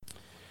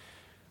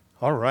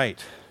All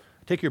right.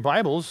 Take your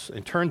Bibles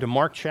and turn to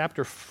Mark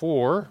chapter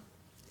 4.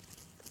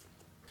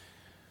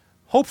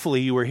 Hopefully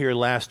you were here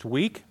last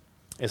week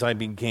as I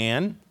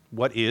began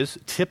what is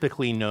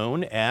typically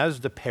known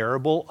as the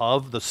parable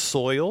of the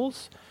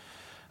soils.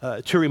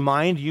 To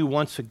remind you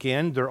once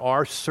again, there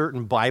are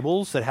certain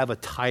Bibles that have a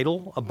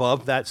title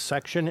above that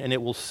section, and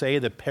it will say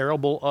the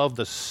parable of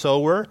the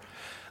sower.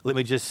 Let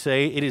me just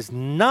say, it is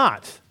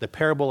not the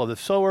parable of the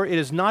sower. It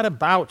is not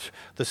about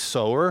the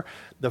sower.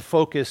 The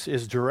focus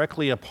is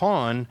directly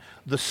upon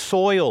the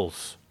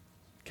soils,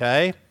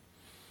 okay?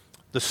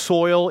 The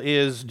soil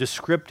is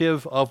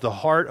descriptive of the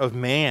heart of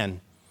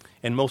man,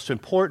 and most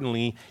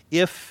importantly,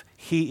 if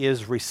he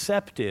is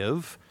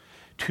receptive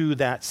to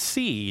that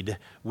seed,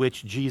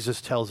 which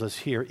Jesus tells us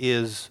here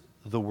is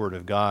the Word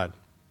of God.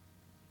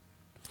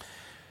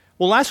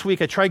 Well, last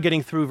week I tried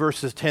getting through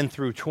verses 10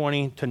 through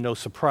 20. To no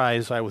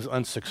surprise, I was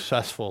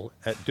unsuccessful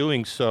at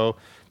doing so.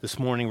 This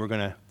morning we're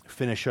going to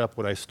finish up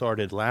what I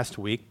started last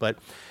week. But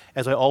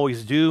as I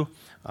always do,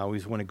 I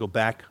always want to go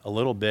back a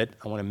little bit.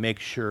 I want to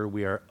make sure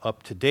we are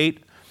up to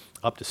date,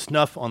 up to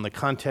snuff on the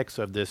context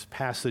of this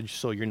passage,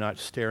 so you're not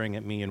staring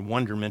at me in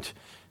wonderment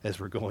as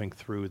we're going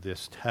through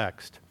this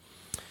text.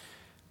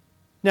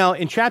 Now,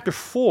 in chapter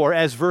 4,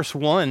 as verse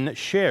 1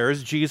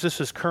 shares, Jesus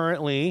is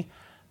currently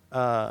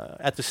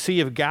at the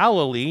Sea of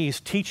Galilee. He's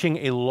teaching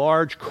a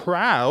large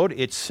crowd,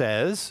 it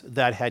says,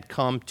 that had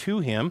come to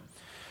him.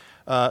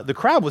 The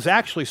crowd was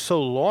actually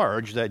so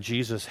large that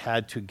Jesus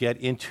had to get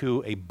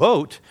into a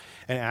boat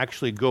and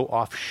actually go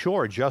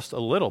offshore just a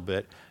little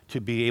bit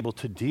to be able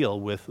to deal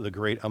with the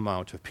great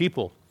amount of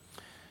people.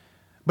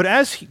 But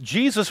as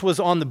Jesus was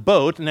on the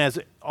boat and as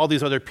all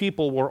these other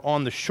people were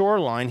on the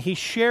shoreline, he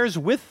shares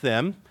with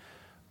them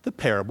the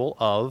parable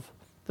of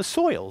the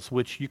soils,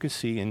 which you can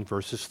see in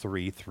verses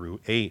 3 through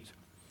 8.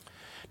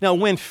 Now,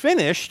 when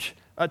finished,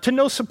 to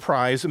no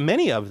surprise,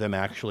 many of them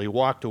actually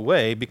walked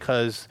away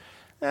because,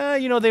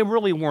 they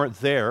really weren't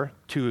there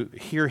to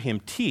hear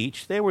him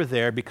teach. They were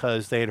there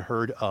because they had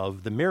heard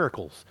of the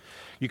miracles.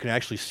 You can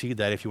actually see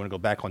that if you want to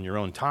go back on your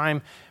own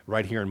time,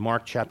 right here in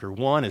Mark chapter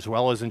 1, as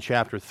well as in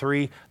chapter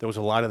 3, there was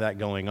a lot of that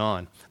going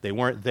on. They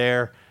weren't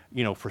there,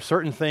 for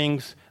certain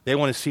things. They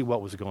want to see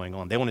what was going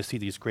on. They want to see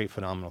these great,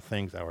 phenomenal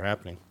things that were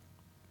happening.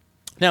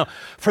 Now,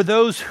 for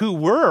those who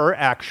were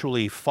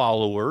actually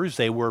followers,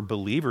 they were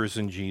believers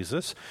in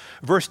Jesus,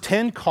 verse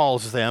 10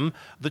 calls them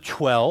the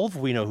 12,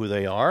 we know who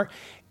they are,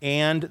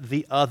 and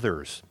the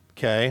others,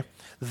 okay?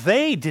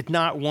 They did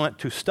not want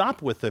to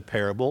stop with the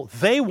parable.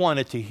 They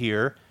wanted to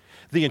hear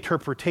the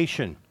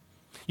interpretation.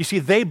 You see,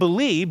 they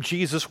believed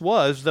Jesus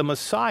was the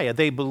Messiah.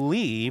 They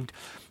believed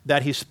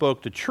that he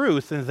spoke the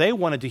truth, and they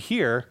wanted to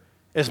hear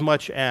as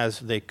much as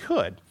they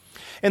could.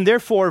 And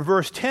therefore,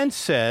 verse 10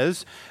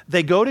 says,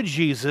 they go to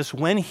Jesus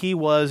when he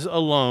was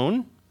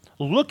alone,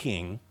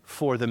 looking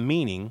for the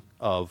meaning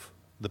of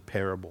the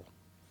parable.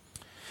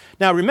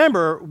 Now,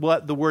 remember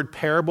what the word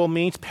parable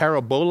means.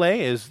 Parabole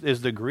is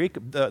the Greek.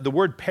 The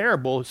word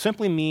parable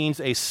simply means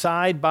a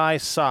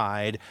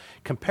side-by-side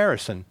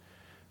comparison.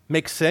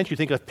 Makes sense. You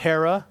think of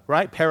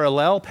right?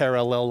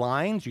 Parallel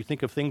lines. You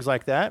think of things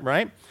like that,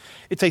 right?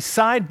 It's a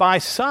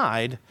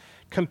side-by-side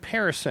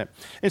comparison.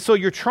 And so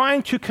you're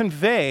trying to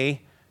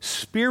convey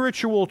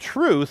spiritual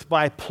truth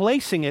by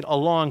placing it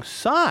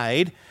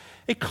alongside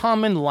a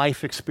common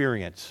life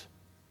experience.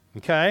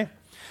 Okay?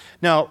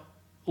 Now,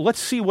 let's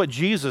see what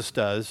Jesus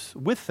does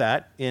with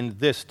that in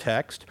this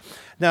text.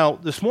 Now,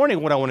 this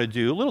morning what I want to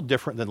do, a little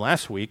different than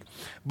last week,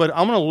 but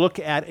I'm going to look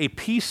at a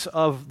piece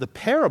of the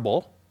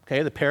parable.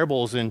 Okay, the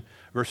parable is in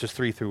verses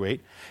 3 through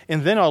 8,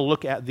 and then I'll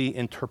look at the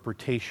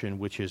interpretation,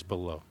 which is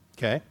below.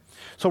 Okay?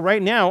 So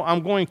right now,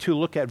 I'm going to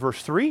look at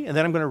verse 3, and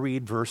then I'm going to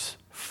read verse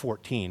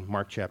 14,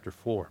 Mark chapter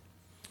 4.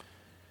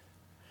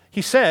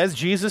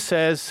 Jesus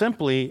says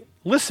simply,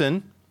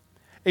 listen,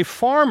 a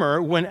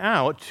farmer went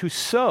out to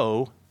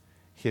sow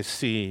his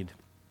seed.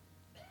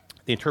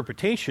 The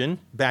interpretation,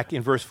 back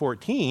in verse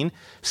 14,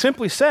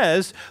 simply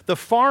says, the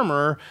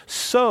farmer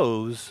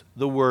sows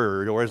the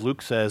word, or as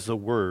Luke says, the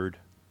word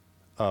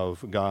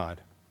of God.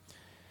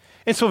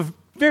 And so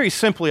very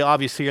simply,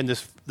 obviously, in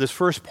this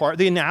first part,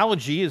 the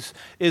analogy is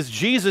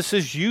Jesus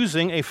is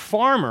using a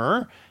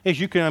farmer, as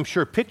you can, I'm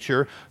sure,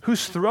 picture,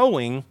 who's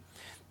throwing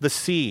the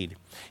seed.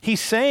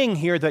 He's saying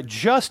here that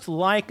just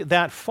like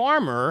that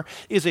farmer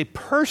is a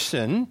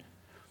person,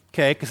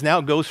 okay, because now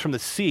it goes from the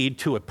seed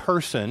to a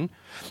person,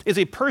 is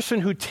a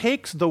person who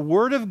takes the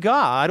word of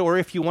God, or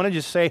if you want to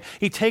just say,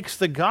 he takes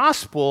the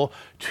gospel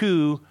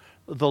to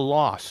the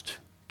lost,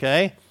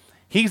 okay?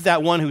 He's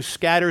that one who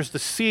scatters the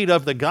seed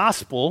of the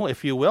gospel,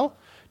 if you will,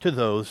 to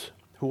those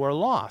who are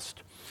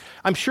lost.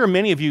 I'm sure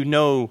many of you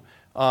know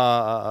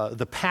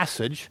the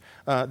passage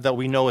that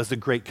we know as the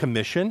Great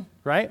Commission,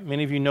 right?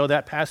 Many of you know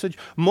that passage.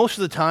 Most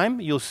of the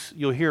time, you'll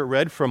hear it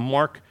read from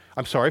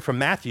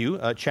Matthew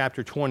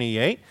chapter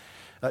 28.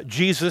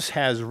 Jesus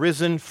has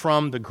risen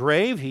from the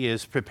grave. He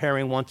is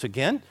preparing once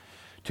again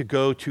to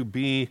go to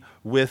be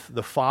with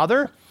the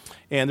Father.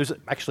 And there's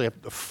actually a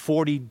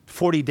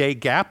 40-day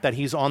gap that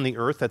he's on the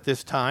earth at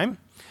this time.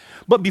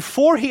 But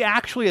before he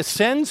actually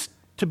ascends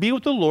to be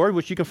with the Lord,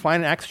 which you can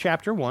find in Acts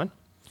chapter 1.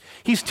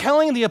 He's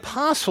telling the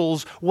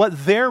apostles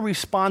what their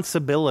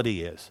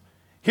responsibility is.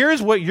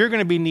 Here's what you're going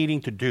to be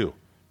needing to do,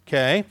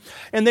 okay?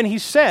 And then he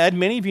said,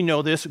 many of you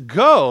know this,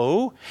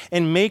 go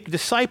and make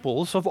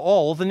disciples of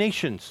all the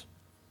nations,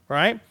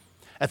 right?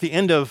 At the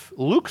end of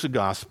Luke's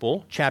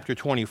gospel, chapter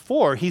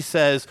 24, he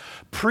says,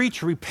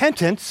 preach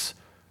repentance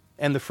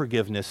and the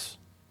forgiveness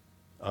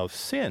of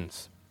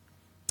sins.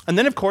 And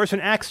then, of course,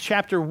 in Acts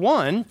chapter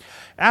 1,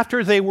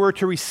 after they were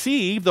to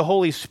receive the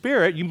Holy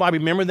Spirit, you might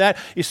remember that,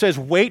 it says,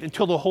 wait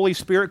until the Holy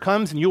Spirit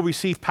comes and you'll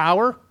receive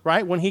power,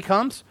 right, when he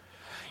comes.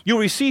 You'll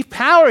receive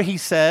power, he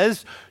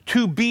says,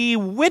 to be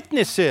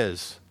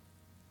witnesses,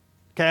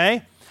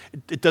 okay?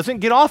 It doesn't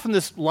get off in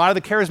this, a lot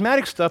of the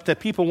charismatic stuff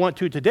that people want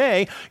to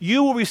today.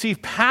 You will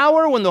receive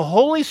power when the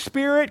Holy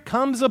Spirit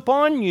comes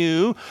upon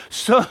you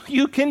so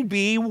you can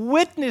be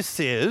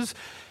witnesses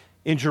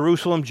in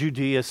Jerusalem,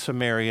 Judea,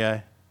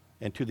 Samaria,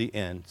 and to the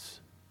ends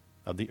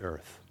of the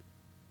earth.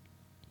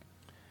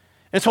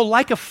 And so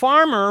like a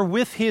farmer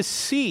with his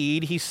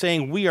seed, he's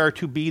saying we are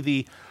to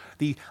be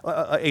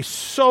a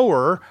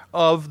sower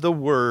of the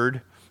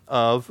word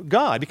of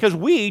God. Because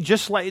we,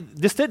 just like,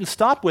 this didn't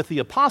stop with the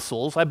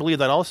apostles. I believe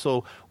that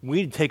also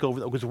we take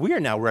over, because we are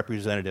now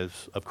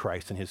representatives of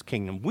Christ and his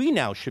kingdom. We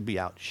now should be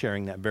out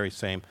sharing that very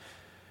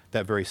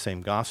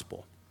same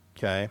gospel,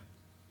 okay?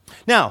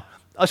 Now,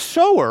 a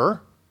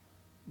sower,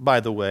 by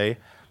the way,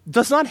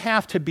 does not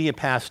have to be a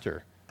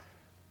pastor.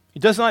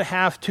 It does not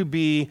have to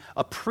be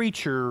a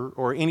preacher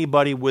or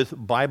anybody with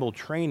Bible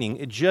training.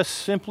 It just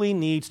simply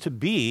needs to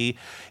be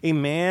a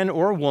man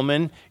or a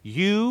woman,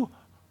 you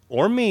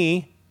or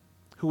me,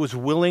 who is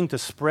willing to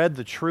spread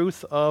the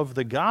truth of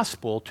the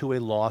gospel to a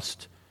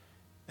lost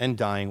and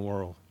dying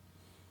world.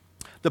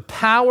 The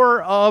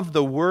power of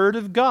the Word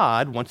of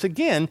God, once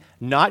again,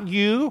 not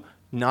you,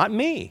 not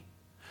me,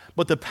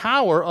 but the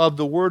power of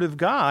the Word of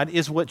God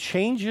is what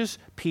changes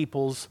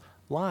people's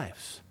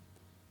lives.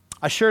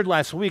 I shared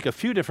last week a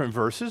few different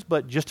verses,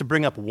 but just to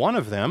bring up one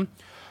of them,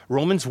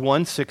 Romans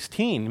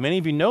 1:16. Many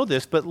of you know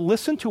this, but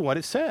listen to what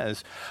it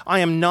says. I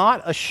am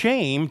not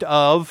ashamed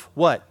of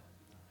what?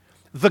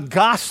 The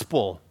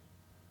gospel,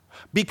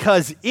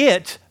 because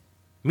it,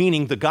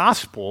 meaning the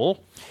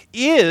gospel,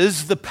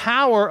 is the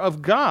power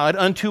of God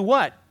unto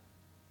what?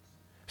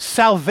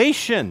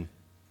 Salvation.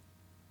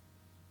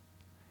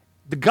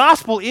 The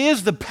gospel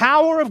is the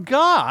power of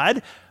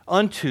God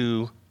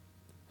unto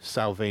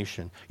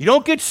salvation. You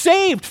don't get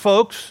saved,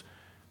 folks,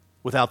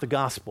 without the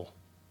gospel.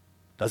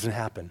 Doesn't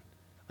happen.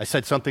 I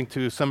said something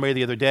to somebody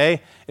the other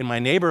day in my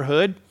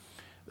neighborhood,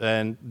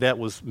 and that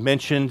was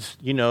mentioned,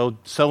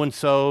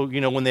 so-and-so,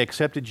 when they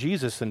accepted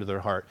Jesus into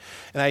their heart.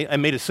 And I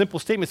made a simple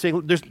statement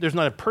saying, there's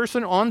not a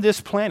person on this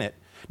planet,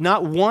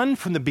 not one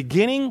from the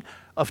beginning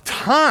of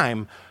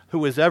time,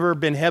 who has ever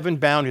been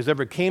heaven-bound, who's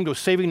ever came to a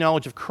saving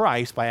knowledge of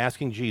Christ by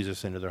asking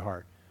Jesus into their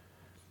heart.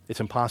 It's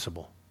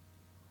impossible.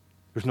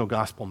 There's no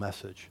gospel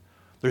message.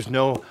 There's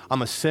no,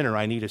 I'm a sinner,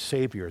 I need a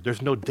Savior.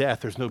 There's no death,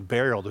 there's no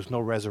burial, there's no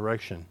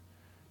resurrection.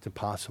 It's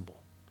impossible.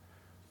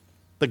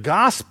 The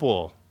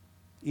gospel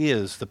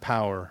is the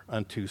power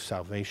unto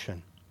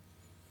salvation.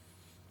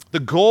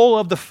 The goal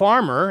of the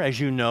farmer, as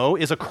you know,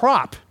 is a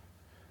crop,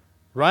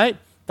 right?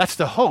 That's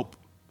the hope,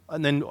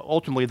 and then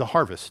ultimately the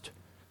harvest.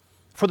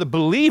 For the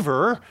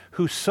believer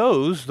who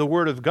sows the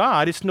word of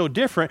God, it's no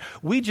different.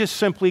 We just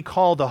simply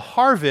call the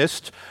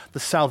harvest the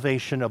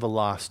salvation of a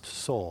lost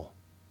soul.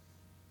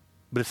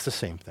 But it's the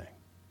same thing.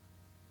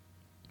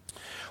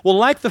 Well,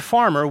 like the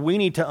farmer, we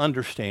need to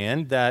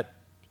understand that,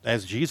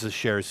 as Jesus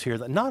shares here,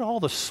 that not all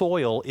the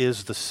soil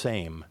is the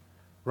same,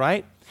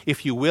 right?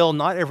 If you will,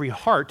 not every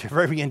heart of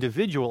every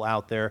individual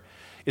out there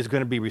is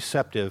going to be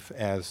receptive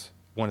as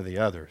one of the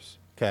others,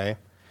 okay?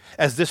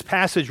 As this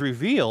passage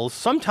reveals,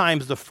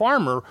 sometimes the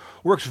farmer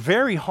works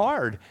very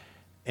hard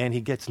and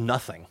he gets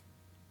nothing.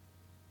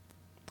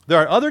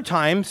 There are other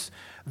times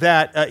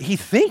that he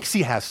thinks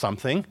he has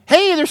something.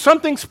 Hey, there's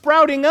something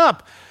sprouting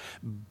up.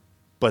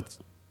 But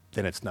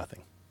then it's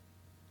nothing.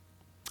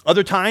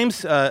 Other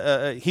times,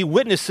 he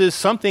witnesses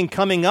something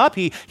coming up.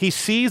 He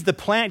sees the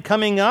plant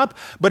coming up,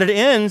 but it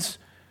ends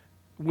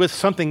with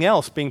something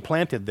else being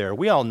planted there.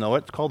 We all know it.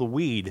 It's called a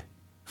weed.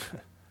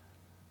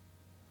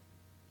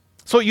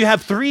 So you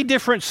have three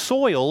different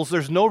soils.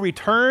 There's no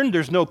return.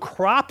 There's no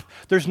crop.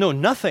 There's no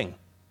nothing.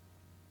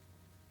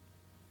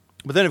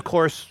 But then, of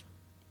course,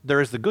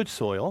 there is the good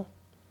soil.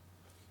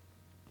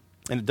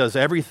 And it does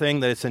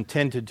everything that it's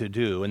intended to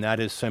do, and that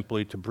is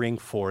simply to bring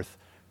forth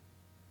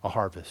a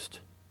harvest.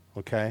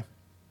 Okay?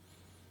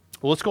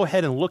 Well, let's go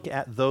ahead and look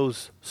at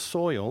those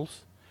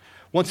soils.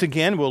 Once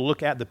again, we'll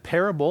look at the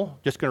parable.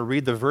 Just going to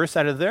read the verse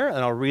out of there, and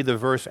I'll read the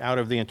verse out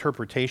of the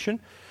interpretation.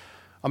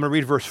 I'm going to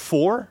read verse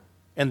 4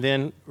 and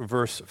then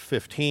verse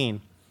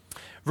 15.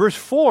 Verse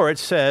 4, it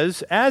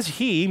says, as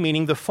he,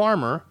 meaning the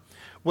farmer,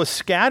 was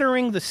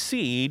scattering the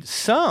seed,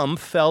 some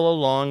fell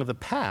along the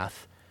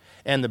path,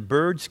 and the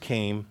birds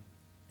came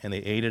and they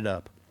ate it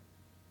up.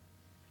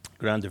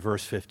 Go down to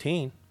verse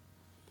 15.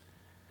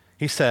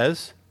 He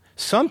says,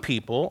 Some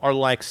people are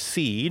like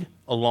seed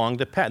along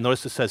the path.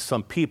 Notice it says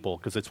some people,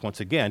 because it's once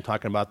again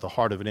talking about the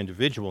heart of an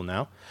individual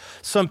now.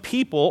 Some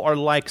people are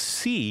like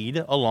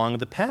seed along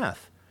the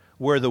path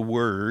where the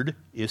word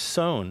is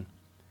sown.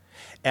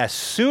 As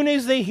soon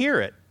as they hear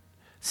it,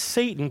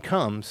 Satan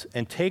comes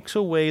and takes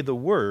away the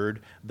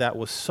word that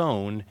was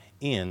sown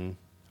in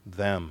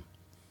them.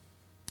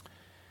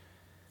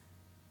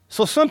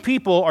 So some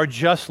people are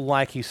just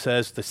like, he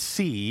says, the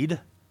seed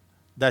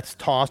that's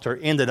tossed or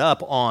ended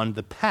up on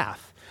the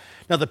path.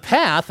 Now the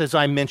path, as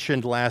I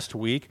mentioned last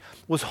week,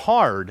 was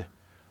hard.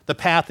 The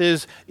path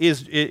is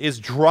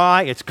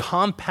dry, it's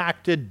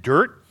compacted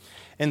dirt,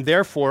 and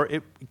therefore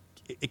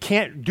it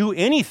can't do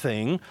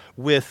anything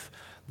with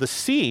the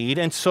seed,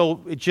 and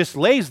so it just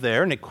lays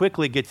there and it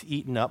quickly gets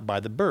eaten up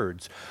by the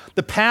birds.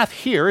 The path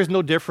here is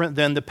no different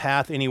than the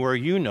path anywhere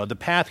you know. The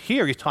path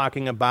here he's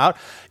talking about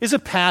is a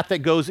path that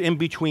goes in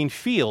between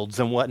fields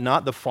and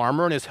whatnot. The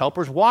farmer and his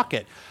helpers walk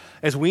it.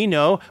 As we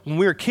know, when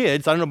we were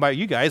kids, I don't know about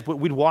you guys, but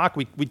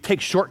we'd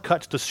take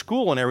shortcuts to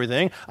school and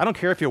everything. I don't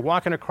care if you're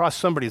walking across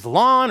somebody's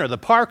lawn or the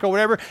park or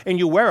whatever, and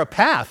you wear a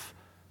path.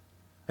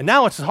 And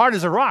now it's as hard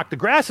as a rock. The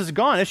grass is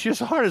gone. It's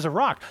just as hard as a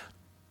rock.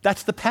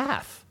 That's the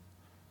path.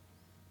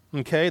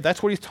 Okay,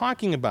 that's what he's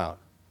talking about.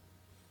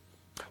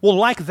 Well,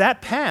 like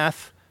that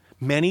path,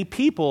 many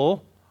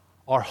people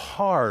are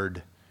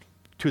hard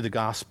to the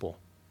gospel.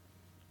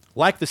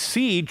 Like the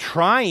seed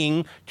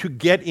trying to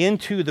get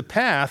into the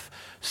path,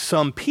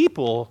 some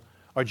people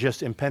are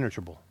just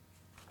impenetrable.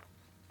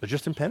 They're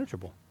just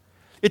impenetrable.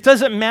 It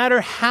doesn't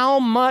matter how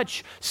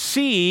much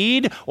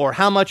seed or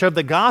how much of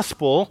the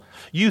gospel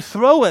you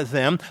throw at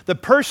them, the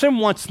person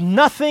wants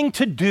nothing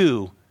to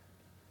do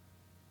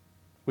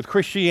with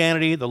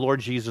Christianity, the Lord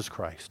Jesus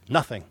Christ.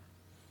 Nothing.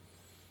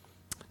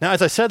 Now,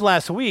 as I said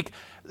last week,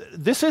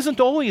 this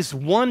isn't always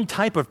one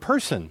type of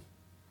person,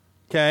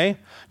 okay?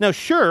 Now,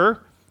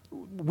 sure,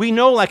 we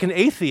know like an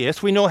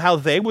atheist, we know how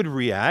they would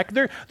react.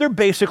 They're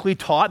basically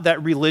taught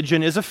that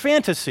religion is a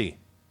fantasy.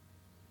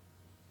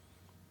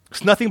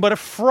 It's nothing but a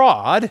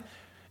fraud.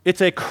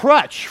 It's a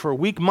crutch for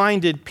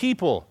weak-minded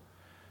people.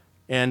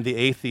 And the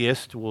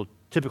atheist will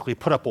typically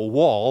put up a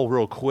wall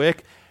real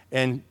quick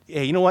and,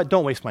 hey, you know what?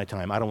 Don't waste my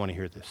time. I don't want to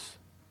hear this.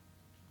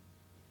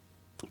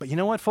 But you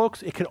know what,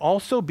 folks? It could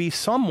also be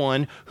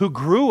someone who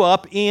grew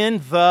up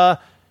in the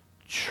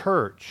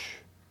church.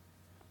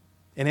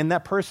 And in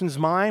that person's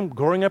mind,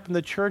 growing up in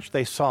the church,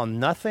 they saw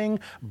nothing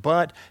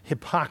but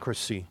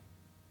hypocrisy.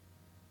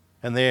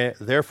 And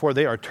therefore,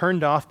 they are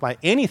turned off by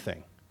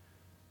anything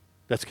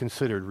that's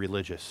considered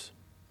religious.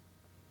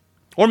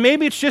 Or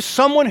maybe it's just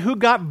someone who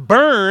got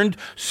burned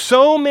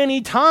so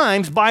many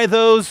times by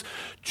those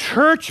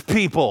church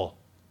people.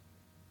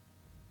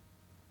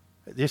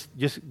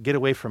 Just get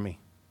away from me.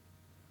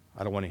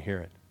 I don't want to hear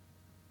it.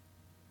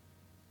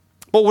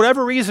 But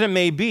whatever reason it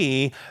may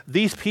be,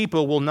 these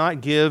people will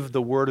not give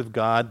the word of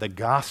God, the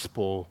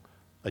gospel,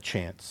 a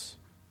chance.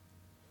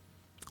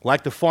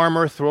 Like the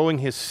farmer throwing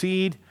his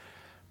seed,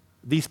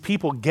 these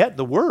people get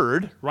the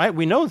word, right?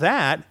 We know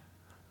that,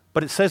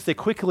 but it says they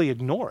quickly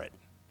ignore it,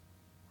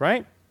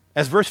 right?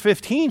 As verse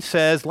 15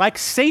 says, like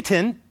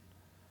Satan,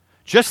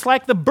 just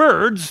like the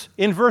birds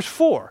in verse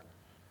 4,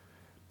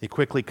 he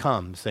quickly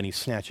comes and he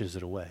snatches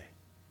it away.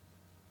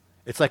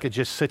 It's like it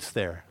just sits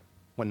there,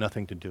 want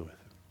nothing to do with it.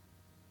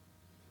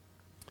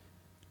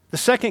 The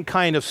second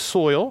kind of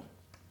soil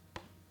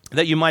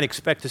that you might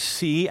expect to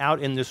see out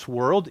in this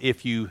world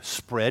if you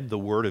spread the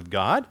word of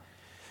God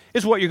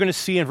is what you're going to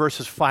see in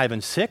verses 5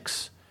 and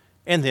 6,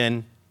 and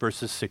then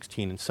verses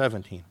 16 and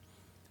 17.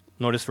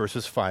 Notice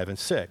verses 5 and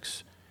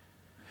 6.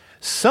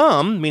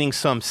 Some, meaning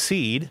some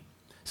seed,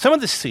 some of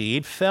the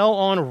seed fell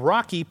on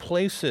rocky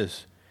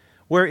places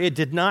where it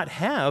did not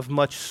have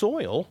much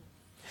soil.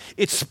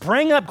 It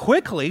sprang up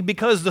quickly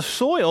because the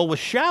soil was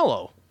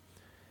shallow.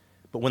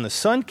 But when the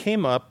sun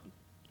came up,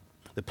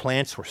 the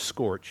plants were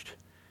scorched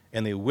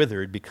and they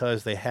withered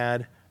because they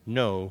had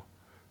no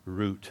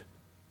root.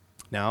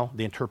 Now,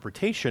 the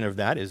interpretation of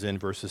that is in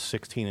verses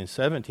 16 and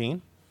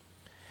 17.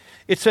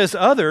 It says,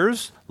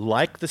 others,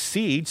 like the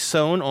seed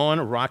sown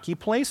on rocky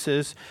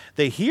places,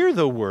 they hear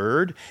the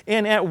word,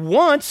 and at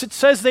once it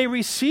says they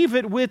receive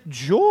it with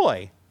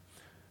joy.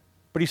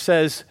 But he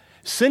says,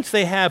 since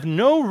they have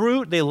no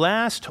root, they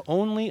last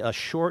only a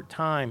short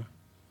time.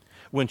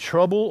 When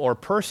trouble or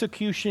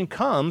persecution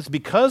comes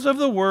because of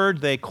the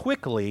word, they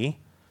quickly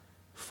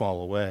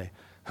fall away.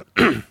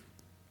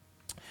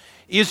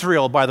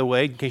 Israel, by the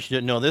way, in case you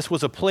didn't know this,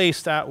 was a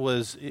place that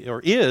was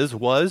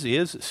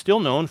still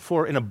known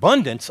for an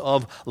abundance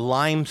of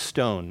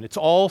limestone. It's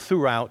all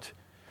throughout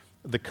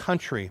the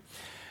country.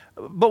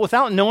 But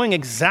without knowing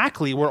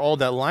exactly where all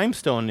that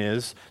limestone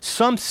is,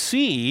 some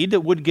seed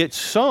would get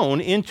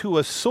sown into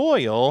a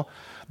soil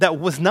that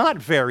was not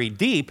very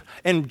deep,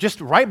 and just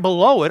right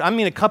below it,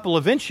 a couple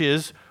of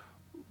inches,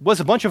 was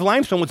a bunch of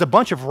limestone, was a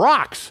bunch of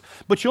rocks.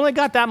 But you only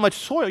got that much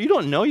soil. You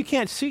don't know, you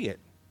can't see it,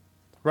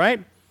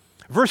 right?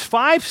 Verse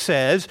 5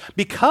 says,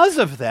 because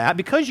of that,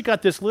 because you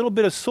got this little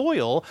bit of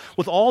soil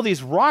with all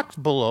these rocks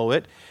below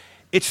it,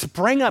 it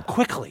sprang up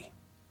quickly.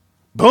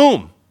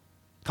 Boom.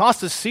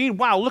 Tossed the seed.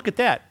 Wow, look at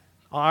that.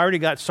 I already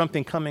got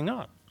something coming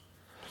up.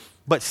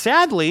 But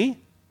sadly,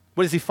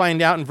 what does he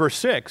find out in verse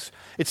 6?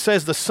 It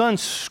says the sun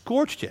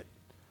scorched it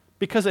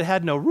because it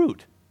had no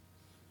root.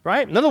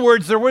 Right? In other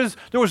words, there was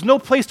no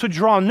place to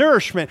draw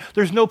nourishment.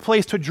 There's no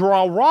place to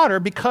draw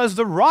water because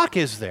the rock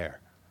is there.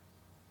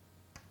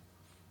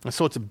 And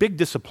so it's a big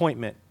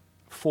disappointment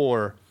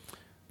for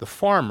the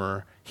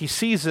farmer. He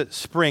sees it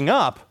spring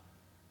up,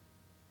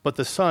 but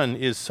the sun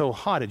is so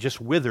hot it just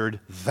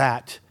withered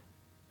that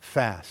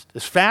fast.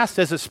 As fast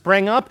as it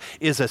sprang up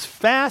is as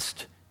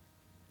fast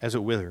as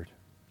it withered.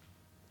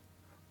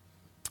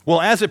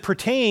 Well, as it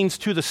pertains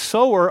to the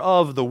sower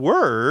of the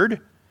word,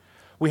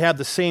 we have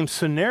the same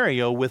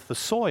scenario with the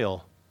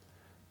soil.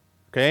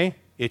 Okay?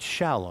 It's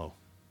shallow.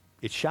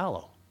 It's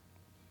shallow.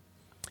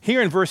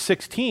 Here in verse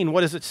 16,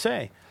 what does it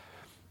say?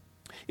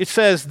 It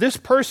says, this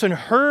person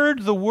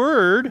heard the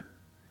word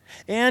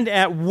and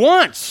at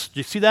once, do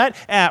you see that?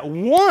 At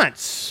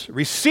once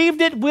received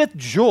it with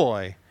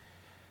joy,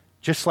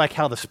 just like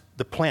how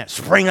the plant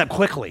sprang up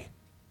quickly,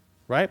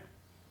 right?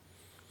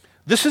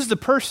 This is the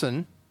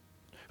person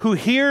who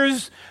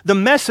hears the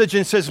message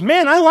and says,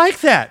 man, I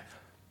like that.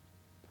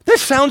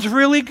 This sounds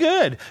really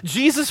good.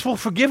 Jesus will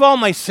forgive all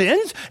my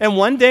sins, and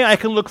one day I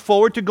can look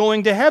forward to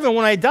going to heaven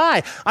when I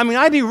die. I mean,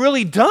 I'd be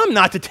really dumb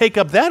not to take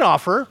up that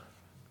offer.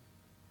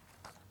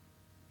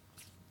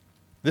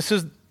 This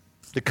is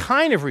the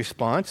kind of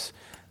response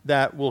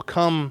that will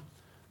come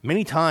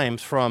many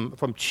times from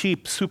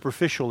cheap,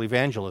 superficial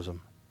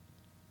evangelism.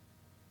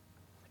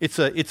 It's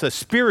a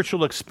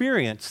spiritual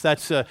experience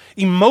that's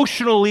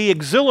emotionally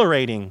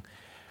exhilarating,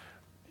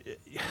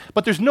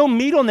 but there's no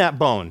meat on that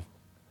bone.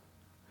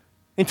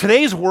 In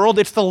today's world,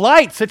 it's the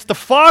lights, it's the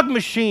fog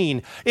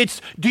machine. It's,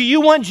 do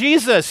you want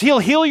Jesus? He'll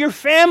heal your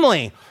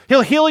family.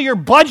 He'll heal your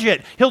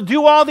budget. He'll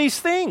do all these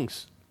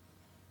things.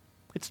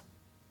 It's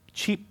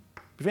cheap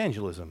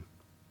evangelism.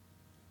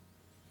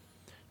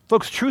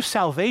 Folks, true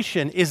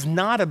salvation is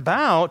not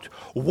about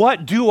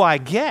what do I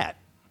get.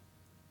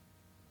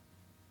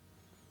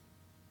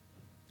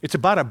 It's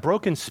about a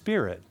broken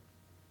spirit.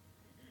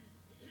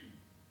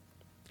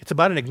 It's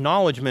about an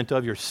acknowledgement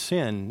of your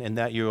sin and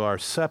that you are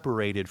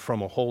separated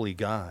from a holy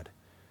God.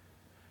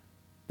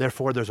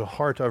 Therefore, there's a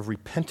heart of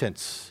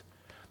repentance.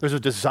 There's a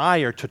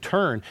desire to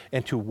turn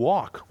and to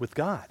walk with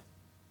God.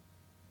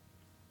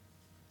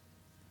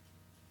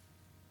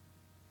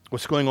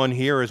 What's going on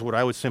here is what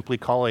I would simply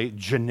call a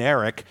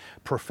generic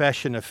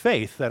profession of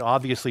faith that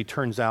obviously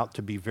turns out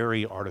to be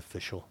very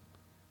artificial.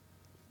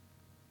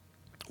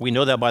 We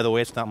know that, by the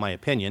way, it's not my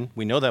opinion.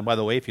 We know that, by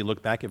the way, if you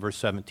look back at verse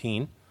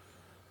 17.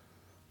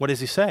 What does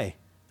he say?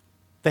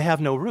 They have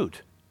no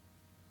root.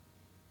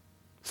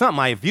 It's not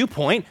my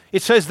viewpoint.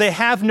 It says they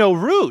have no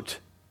root.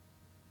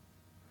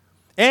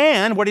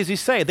 And what does he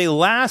say? They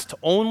last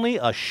only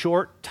a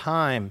short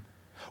time.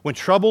 When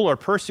trouble or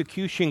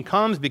persecution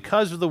comes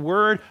because of the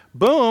word,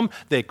 boom,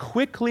 they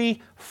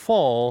quickly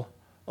fall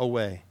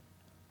away.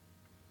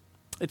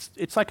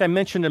 It's like I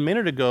mentioned a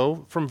minute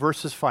ago from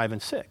verses 5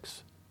 and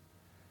 6.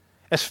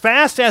 As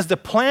fast as the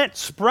plant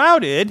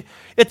sprouted,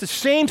 at the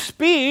same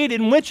speed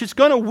in which it's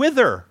going to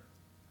wither.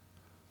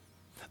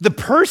 The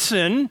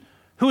person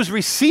who's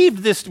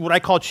received this, what I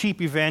call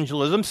cheap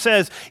evangelism,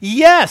 says,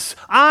 yes,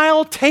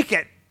 I'll take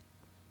it.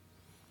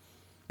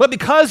 But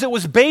because it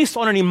was based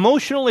on an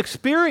emotional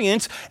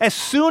experience, as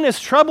soon as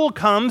trouble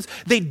comes,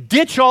 they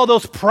ditch all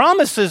those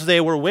promises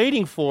they were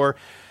waiting for,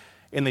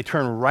 and they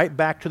turn right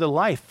back to the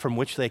life from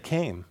which they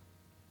came.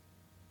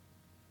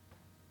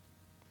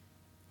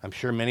 I'm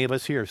sure many of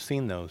us here have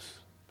seen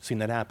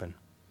that happen.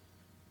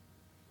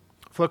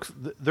 Folks,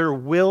 there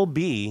will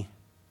be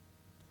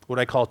what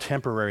I call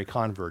temporary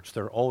converts.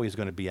 They're always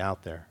going to be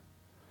out there.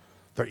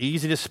 They're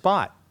easy to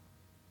spot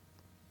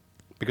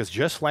because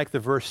just like the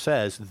verse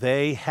says,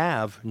 they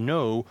have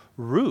no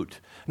root.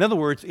 In other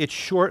words, it's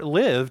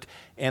short-lived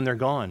and they're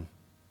gone.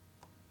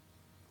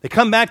 They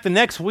come back the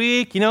next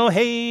week,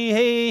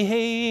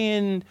 hey,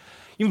 and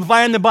you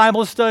invite in the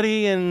Bible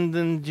study, and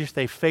then just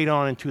they fade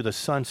on into the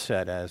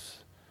sunset, as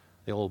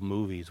the old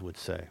movies would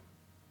say.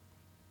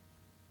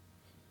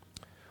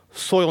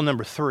 Soil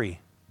number 3.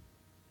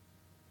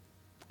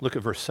 Look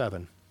at verse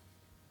 7.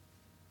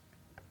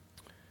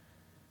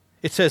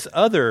 It says,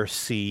 other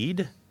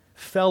seed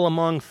fell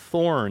among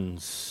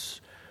thorns,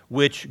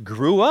 which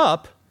grew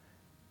up,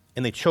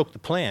 and they choked the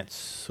plants,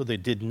 so they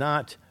did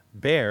not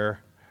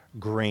bear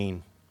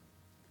grain.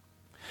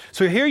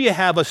 So here you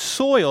have a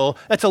soil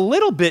that's a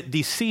little bit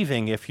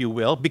deceiving, if you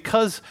will,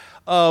 because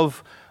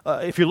of,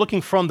 if you're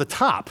looking from the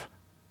top,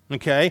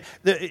 okay,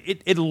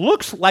 it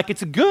looks like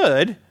it's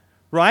good,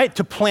 right,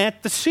 to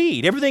plant the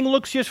seed. Everything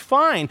looks just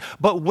fine.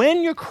 But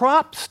when your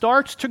crop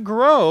starts to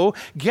grow,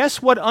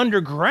 guess what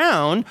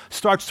underground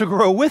starts to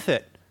grow with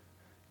it?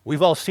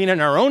 We've all seen it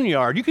in our own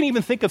yard. You can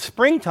even think of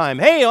springtime.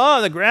 Hey,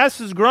 the grass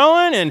is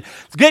growing and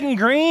it's getting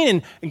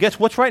green, and guess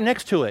what's right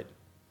next to it?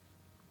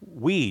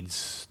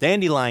 Weeds,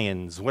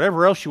 dandelions,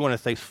 whatever else you want to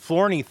say,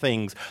 thorny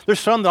things. There's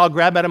some that I'll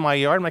grab out of my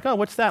yard. I'm like, oh,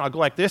 what's that? I'll go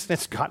like this, and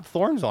it's got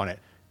thorns on it.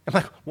 I'm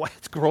like, what?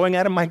 It's growing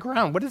out of my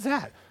ground. What is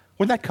that?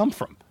 Where'd that come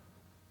from?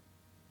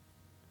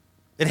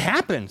 It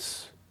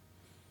happens.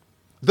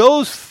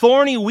 Those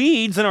thorny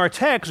weeds in our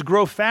text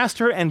grow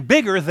faster and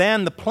bigger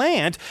than the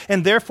plant,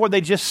 and therefore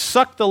they just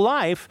suck the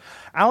life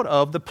out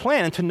of the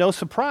plant. And to no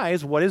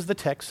surprise, what does the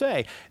text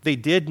say? They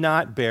did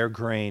not bear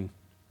grain.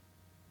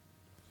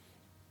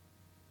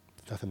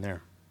 Nothing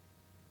there.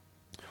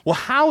 Well,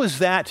 how is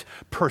that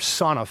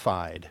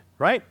personified,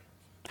 right?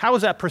 How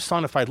is that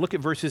personified? Look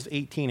at verses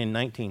 18 and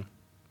 19.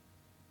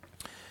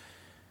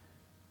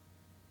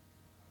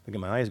 Look at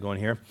my eyes going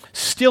here.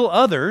 Still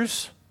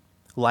others,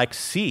 like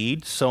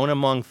seed sown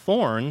among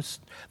thorns,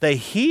 they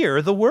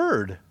hear the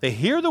word. They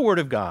hear the word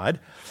of God,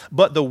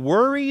 but the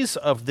worries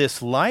of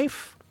this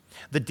life,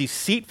 the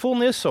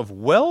deceitfulness of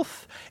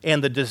wealth,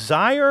 and the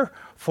desire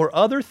for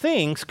other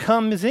things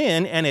comes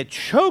in, and it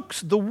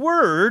chokes the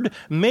word,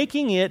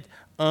 making it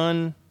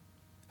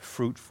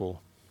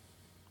unfruitful.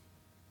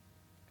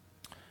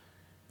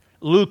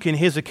 Luke, in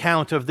his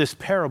account of this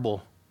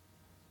parable,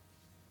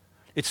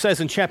 it says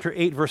in chapter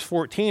 8, verse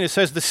 14, it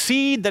says, the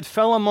seed that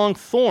fell among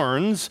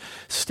thorns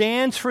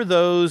stands for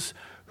those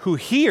who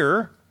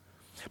hear,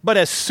 but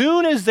as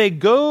soon as they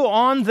go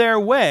on their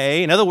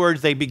way, in other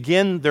words, they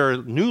begin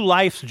their new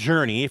life's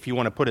journey, if you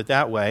want to put it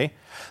that way,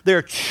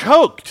 they're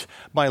choked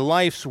by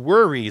life's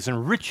worries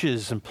and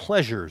riches and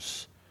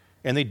pleasures,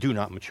 and they do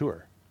not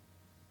mature.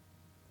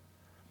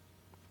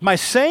 By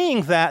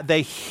saying that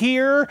they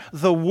hear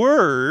the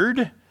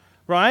word,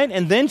 right,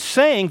 and then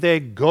saying they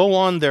go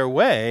on their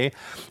way,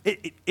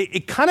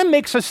 it kind of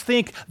makes us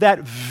think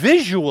that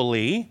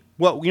visually,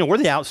 well, we're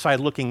the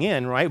outside looking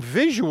in, right?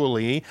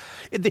 Visually,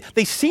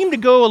 they seem to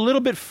go a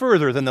little bit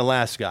further than the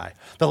last guy.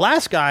 The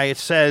last guy, it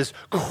says,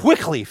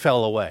 quickly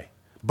fell away.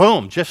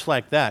 Boom, just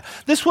like that.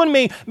 This one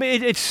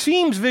it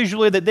seems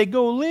visually that they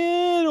go a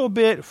little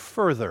bit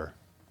further.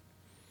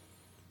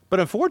 But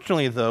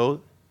unfortunately,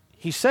 though,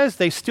 he says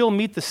they still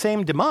meet the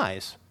same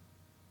demise.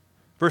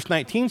 Verse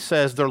 19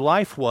 says their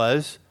life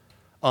was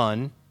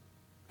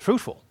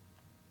unfruitful.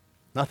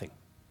 Nothing.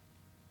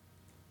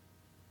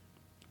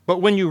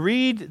 But when you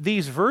read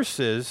these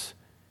verses,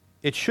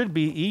 it should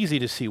be easy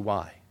to see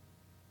why.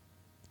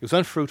 It was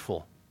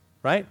unfruitful,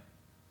 right?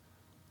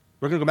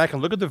 We're going to go back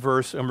and look at the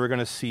verse, and we're going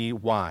to see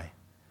why.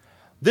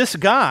 This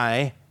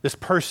guy, this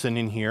person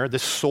in here,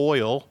 this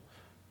soil,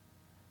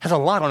 has a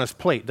lot on his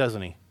plate,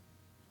 doesn't he?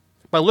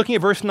 By looking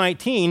at verse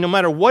 19, no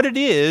matter what it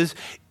is,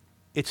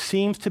 it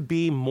seems to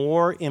be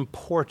more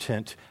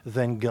important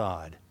than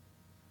God.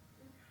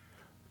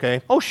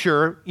 Okay? Oh,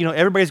 sure,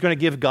 everybody's going to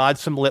give God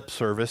some lip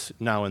service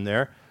now and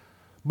there,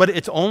 but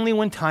it's only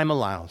when time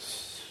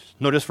allows.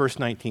 Notice verse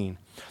 19.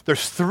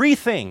 There's three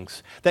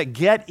things that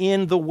get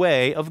in the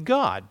way of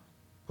God.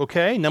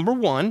 Okay? Number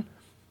one,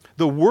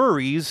 the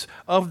worries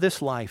of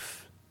this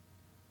life.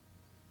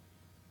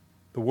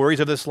 The worries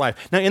of this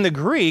life. Now, in the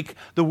Greek,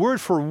 the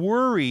word for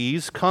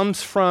worries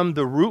comes from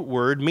the root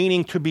word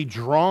meaning to be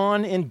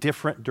drawn in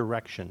different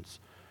directions.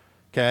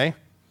 Okay?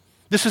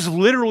 This is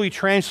literally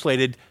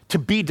translated to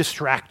be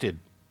distracted.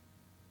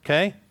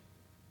 Okay?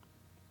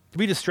 To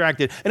be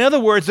distracted. In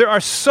other words, there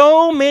are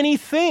so many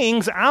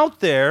things out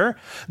there.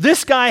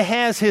 This guy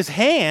has his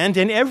hand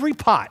in every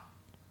pot.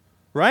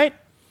 Right?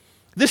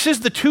 This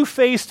is the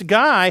two-faced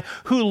guy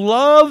who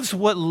loves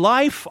what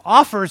life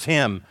offers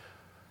him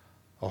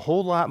a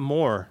whole lot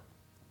more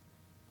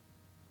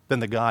than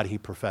the God he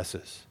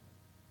professes.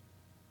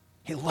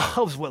 He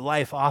loves what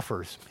life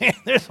offers. Man,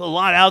 there's a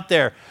lot out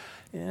there.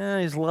 Yeah,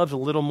 he loves a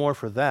little more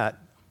for that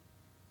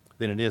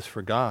than it is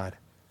for God.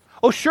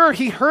 Oh, sure,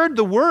 he heard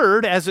the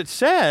word as it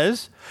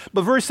says,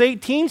 but verse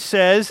 18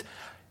 says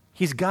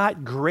he's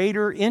got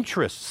greater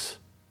interests.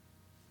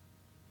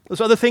 There's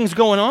other things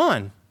going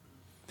on.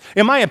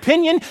 In my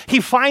opinion,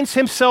 he finds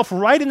himself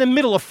right in the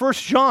middle of 1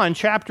 John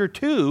chapter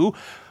 2,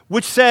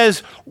 which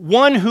says,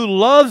 one who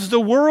loves the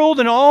world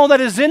and all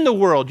that is in the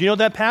world. You know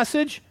that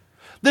passage?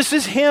 This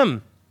is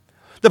him.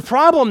 The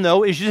problem,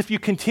 though, is if you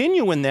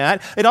continue in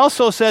that, it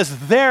also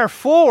says,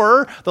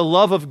 therefore, the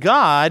love of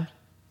God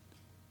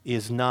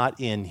is not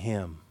in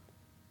him.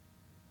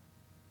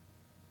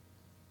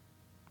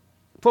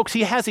 Folks,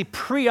 he has a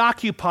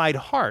preoccupied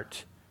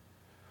heart.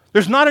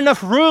 There's not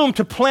enough room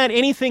to plant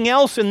anything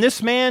else in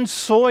this man's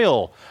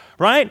soil,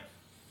 right?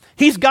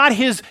 He's got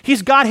his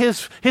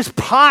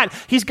pot.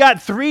 He's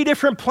got 3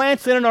 different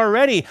plants in it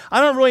already. I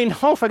don't really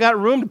know if I got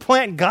room to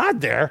plant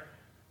God there.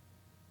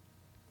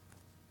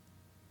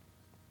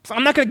 So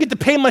I'm not going to get to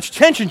pay much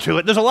attention to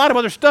it. There's a lot of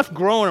other stuff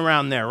growing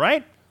around there,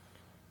 right?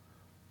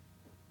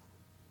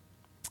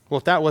 Well,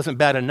 if that wasn't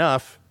bad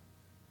enough,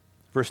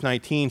 verse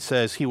 19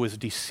 says he was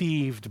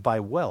deceived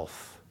by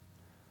wealth.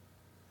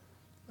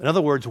 In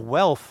other words,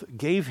 wealth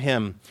gave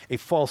him a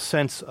false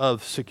sense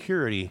of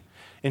security.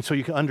 And so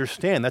you can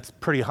understand that's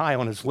pretty high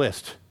on his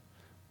list.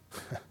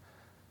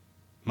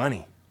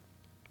 Money.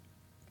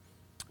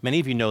 Many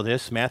of you know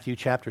this, Matthew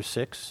chapter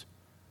 6,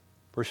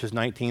 verses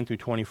 19 through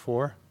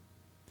 24.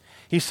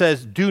 He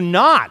says, do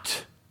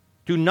not,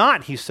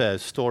 he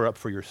says, store up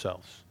for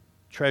yourselves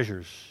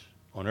treasures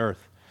on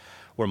earth,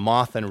 where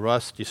moth and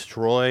rust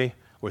destroy,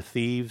 where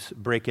thieves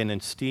break in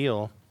and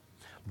steal.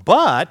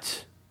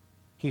 But,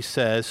 he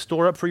says,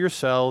 store up for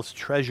yourselves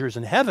treasures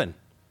in heaven,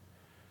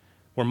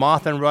 where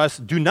moth and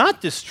rust do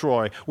not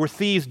destroy, where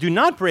thieves do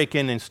not break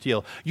in and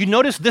steal. You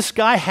notice this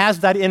guy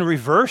has that in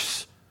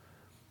reverse?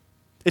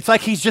 It's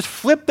like he's just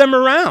flipped them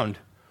around.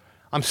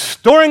 I'm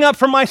storing up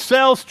for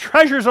myself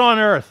treasures on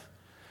earth.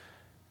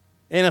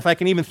 And if I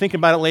can even think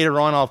about it later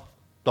on,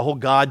 the whole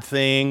God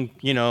thing,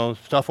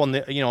 stuff on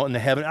the, in the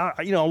heaven,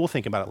 we'll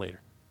think about it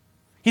later.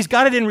 He's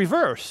got it in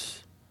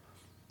reverse,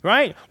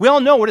 right? We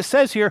all know what it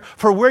says here,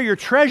 for where your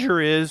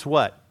treasure is,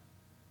 what?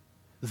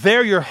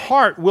 There your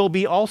heart will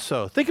be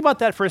also. Think about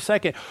that for a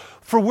second.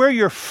 For where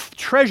your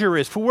treasure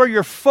is, for where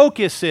your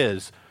focus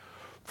is,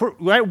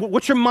 right?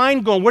 What's your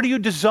mind going? What do you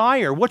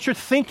desire? What's your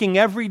thinking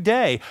every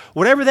day?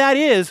 Whatever that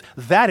is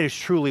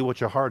truly what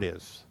your heart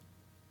is.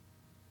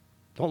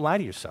 Don't lie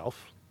to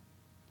yourself.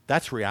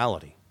 That's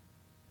reality.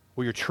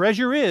 Where your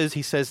treasure is,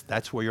 he says,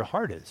 that's where your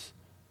heart is.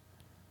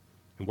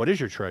 And what is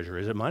your treasure?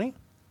 Is it money?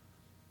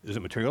 Is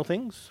it material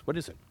things? What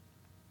is it?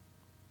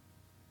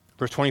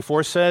 Verse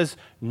 24 says,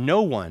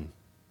 no one,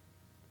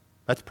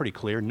 that's pretty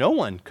clear, no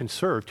one can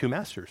serve two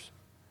masters.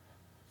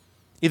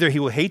 Either he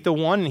will hate the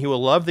one and he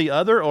will love the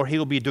other, or he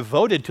will be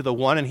devoted to the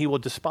one and he will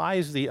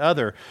despise the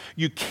other.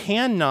 You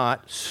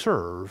cannot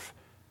serve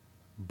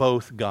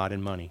both God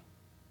and money.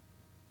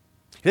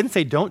 He didn't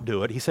say don't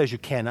do it. He says you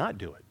cannot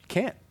do it. You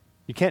can't.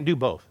 You can't do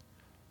both.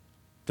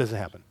 Doesn't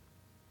happen.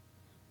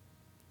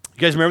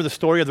 You guys remember the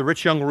story of the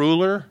rich young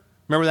ruler?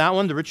 Remember that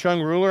one, the rich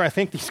young ruler? I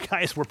think these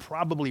guys were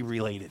probably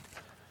related.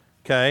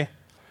 Okay?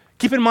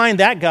 Keep in mind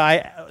that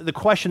guy, the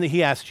question that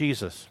he asked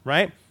Jesus,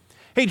 right?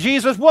 Hey,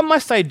 Jesus, what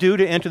must I do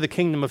to enter the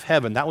kingdom of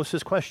heaven? That was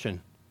his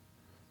question.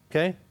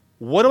 Okay?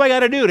 What do I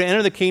got to do to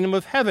enter the kingdom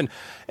of heaven?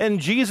 And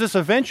Jesus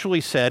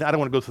eventually said, I don't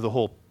want to go through the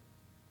whole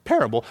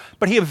parable,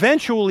 but he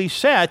eventually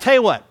said, tell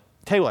you what,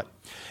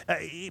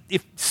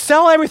 if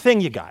sell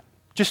everything you got.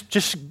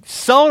 Just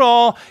sell it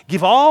all,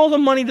 give all the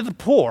money to the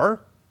poor,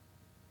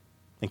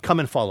 and come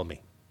and follow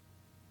me.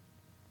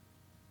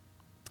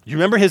 You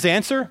remember his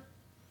answer?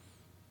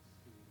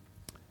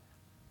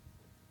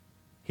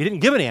 He didn't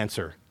give an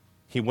answer.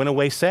 He went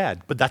away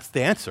sad, but that's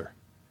the answer.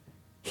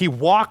 He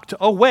walked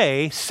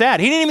away sad.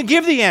 He didn't even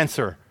give the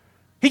answer.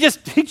 He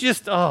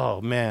just,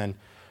 oh man,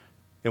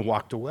 and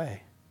walked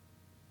away.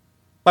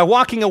 By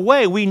walking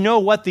away, we know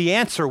what the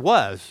answer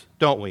was,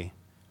 don't we?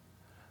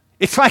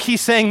 It's like he's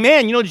saying,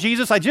 man,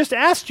 Jesus, I just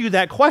asked you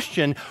that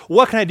question.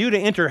 What can I do to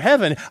enter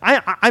heaven?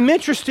 I'm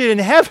interested in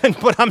heaven,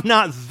 but I'm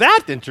not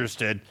that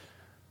interested.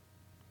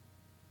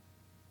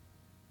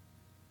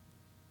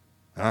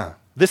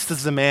 This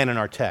is the man in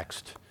our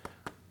text.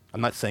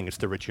 I'm not saying it's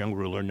the rich young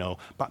ruler, no,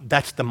 but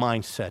that's the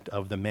mindset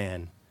of the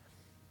man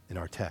in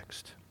our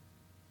text.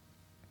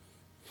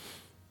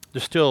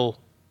 There's still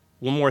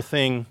one more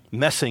thing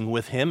messing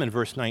with him in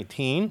verse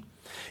 19.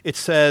 It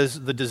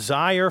says, the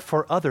desire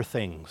for other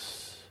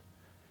things.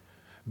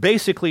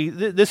 Basically,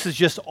 this is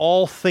just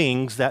all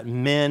things that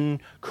men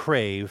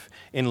crave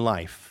in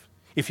life.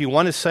 If you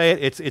want to say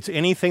it, it's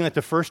anything that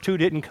the first two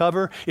didn't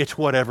cover, it's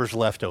whatever's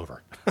left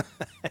over.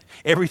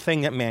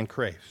 Everything that man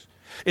craves.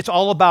 It's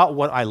all about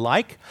what I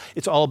like.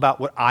 It's all about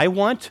what I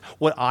want,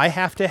 what I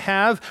have to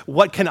have,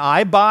 what can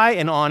I buy,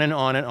 and on and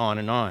on and on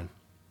and on.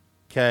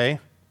 Okay?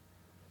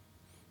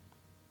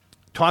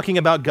 Talking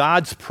about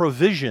God's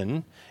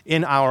provision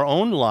in our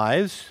own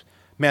lives,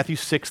 Matthew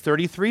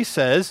 6:33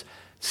 says,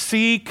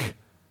 seek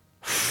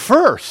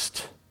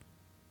first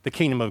the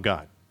kingdom of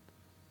God.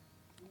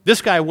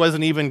 This guy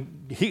wasn't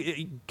even,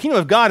 kingdom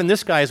of God in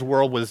this guy's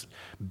world was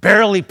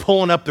barely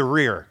pulling up the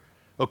rear,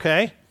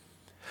 okay?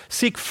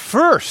 Seek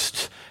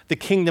first the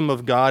kingdom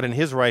of God and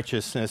his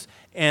righteousness,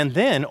 and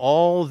then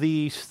all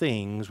these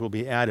things will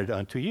be added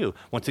unto you.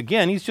 Once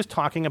again, he's just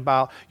talking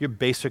about your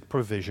basic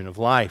provision of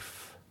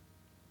life.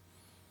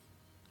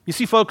 You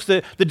see, folks,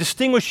 the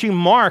distinguishing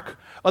mark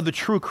of the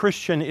true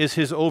Christian is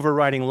his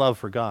overriding love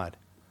for God.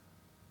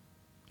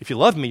 If you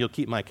love me, you'll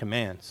keep my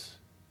commands.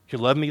 If you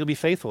love me, you'll be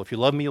faithful. If you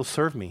love me, you'll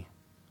serve me.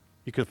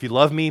 If you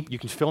love me, you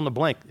can fill in the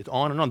blank. It's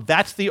on and on.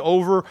 That's the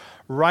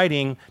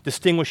overriding,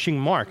 distinguishing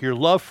mark, your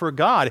love for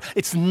God.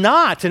 It's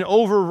not an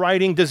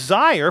overriding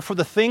desire for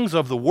the things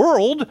of the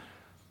world.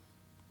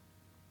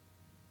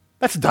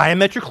 That's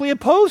diametrically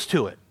opposed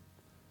to it.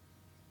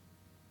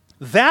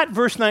 That,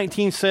 verse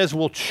 19 says,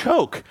 will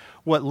choke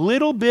what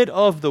little bit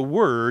of the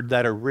word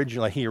that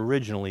he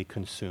originally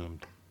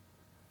consumed.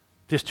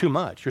 There's too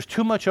much. There's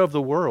too much of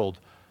the world.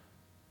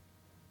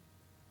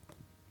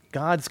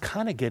 God's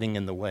kind of getting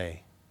in the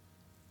way.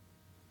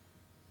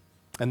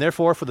 And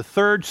therefore, for the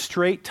third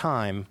straight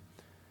time,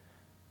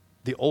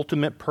 the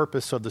ultimate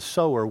purpose of the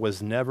sower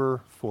was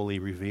never fully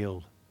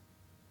revealed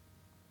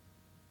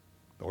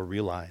or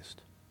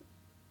realized.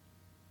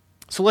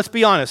 So let's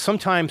be honest.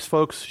 Sometimes,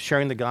 folks,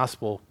 sharing the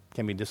gospel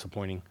can be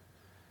disappointing.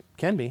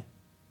 Can be,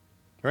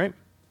 right?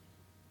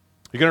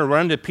 You're going to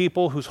run into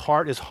people whose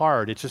heart is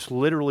hard. It's just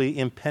literally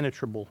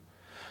impenetrable.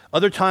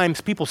 Other times,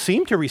 people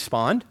seem to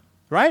respond,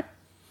 right?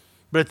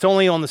 But it's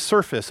only on the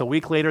surface. A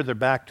week later, they're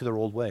back to their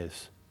old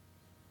ways.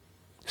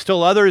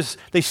 Still others,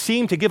 they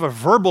seem to give a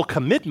verbal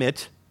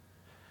commitment,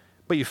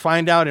 but you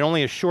find out in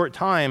only a short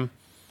time,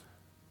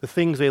 the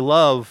things they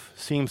love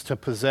seems to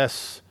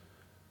possess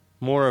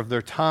more of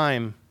their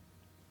time.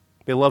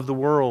 They love the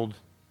world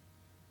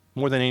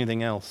more than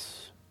anything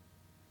else.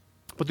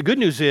 But the good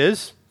news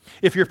is,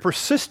 if you're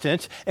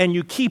persistent and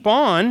you keep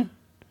on,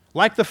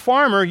 like the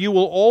farmer, you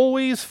will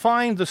always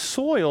find the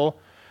soil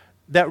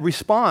that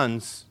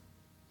responds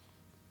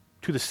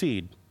to the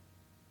seed.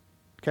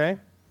 Okay?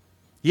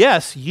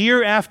 Yes,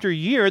 year after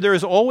year, there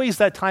is always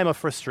that time of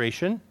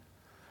frustration.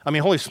 I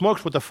mean, holy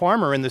smokes, with the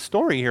farmer in this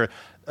story here,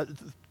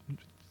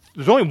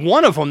 there's only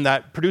one of them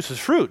that produces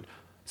fruit.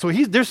 So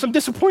there's some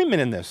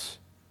disappointment in this,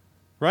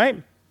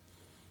 right?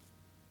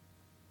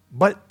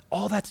 But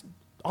all that's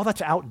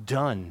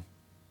outdone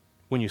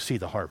when you see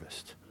the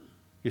harvest,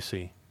 you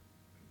see.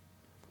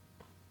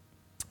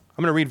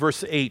 I'm going to read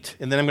verse 8,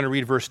 and then I'm going to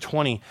read verse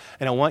 20.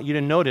 And I want you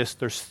to notice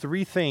there's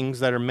three things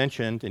that are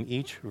mentioned in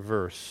each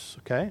verse,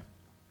 okay?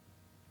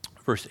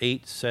 Verse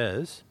 8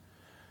 says,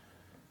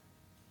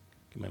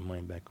 get my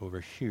mind back over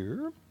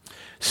here.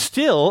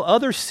 Still,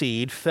 other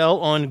seed fell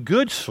on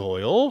good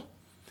soil.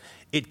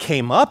 It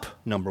came up,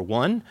 number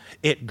one.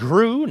 It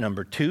grew,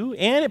 number two.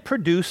 And it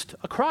produced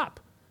a crop,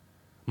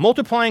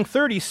 multiplying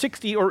 30,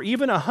 60, or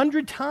even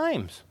 100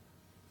 times.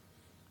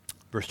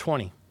 Verse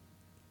 20.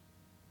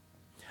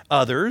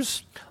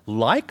 Others,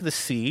 like the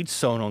seed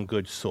sown on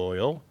good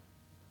soil,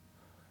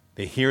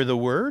 they hear the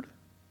word,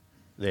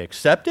 they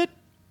accept it,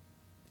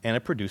 and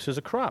it produces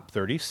a crop,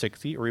 30,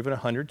 60, or even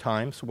 100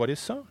 times what is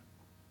sown.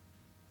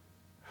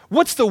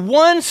 What's the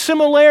one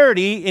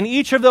similarity in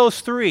each of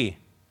those three?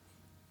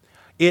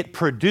 It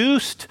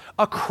produced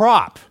a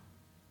crop.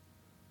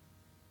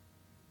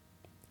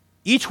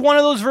 Each one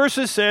of those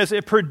verses says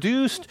it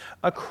produced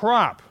a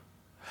crop.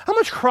 How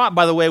much crop,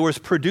 by the way, was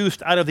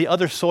produced out of the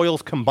other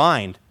soils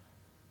combined?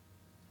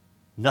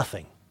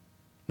 Nothing.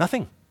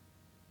 Nothing.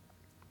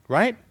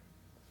 Right?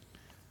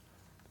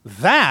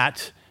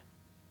 That,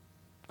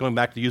 going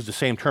back to use the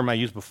same term I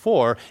used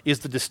before, is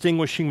the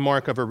distinguishing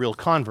mark of a real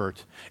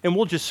convert. And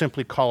we'll just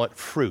simply call it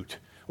fruit.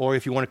 Or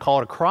if you want to call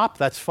it a crop,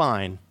 that's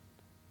fine.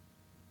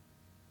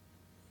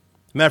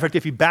 Matter of fact,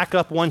 if you back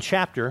up one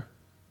chapter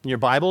in your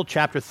Bible,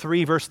 chapter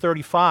 3, verse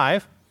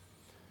 35,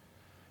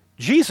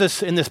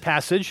 Jesus in this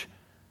passage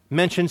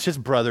mentions his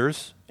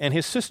brothers and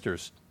his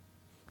sisters.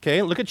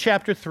 Okay, look at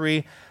chapter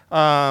 3,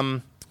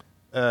 verse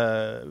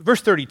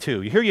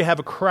 32. Here you have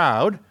a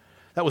crowd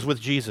that was with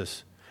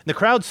Jesus. And the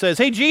crowd says,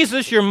 "Hey,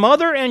 Jesus, your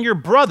mother and your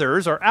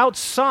brothers are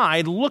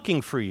outside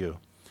looking for you."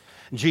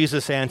 And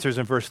Jesus answers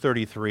in verse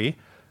 33,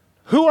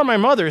 "Who are my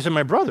mothers and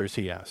my brothers?"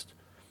 he asked.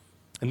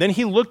 And then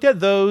he looked at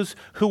those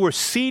who were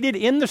seated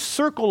in the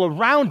circle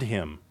around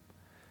him,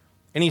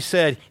 and he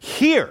said,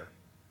 "Here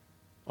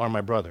are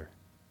my brother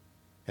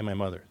and my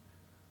mother.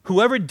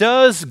 Whoever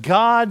does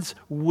God's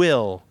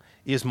will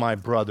is my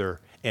brother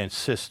and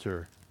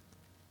sister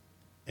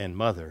and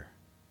mother."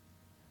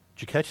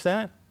 Did you catch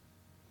that?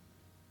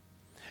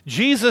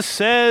 Jesus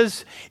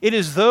says it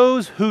is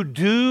those who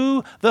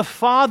do the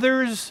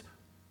Father's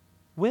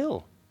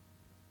will.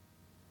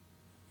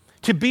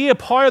 To be a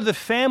part of the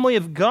family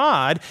of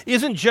God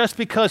isn't just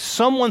because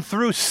someone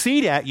threw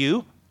seed at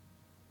you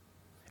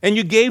and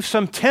you gave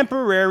some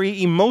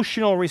temporary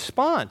emotional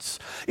response.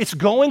 It's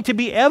going to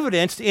be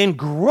evidenced in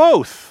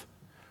growth,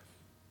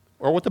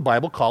 or what the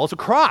Bible calls a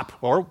crop,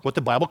 or what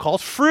the Bible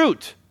calls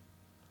fruit.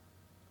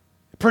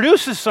 It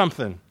produces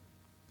something.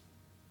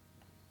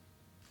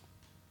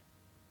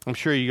 I'm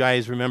sure you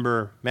guys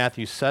remember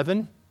Matthew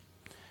 7.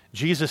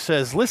 Jesus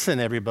says, listen,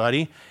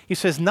 everybody. He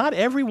says, "Not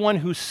everyone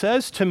who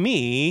says to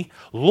me,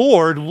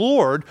 'Lord,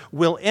 Lord,'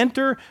 will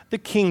enter the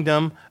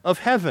kingdom of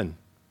heaven."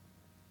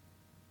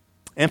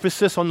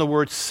 Emphasis on the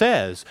word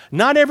says.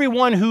 Not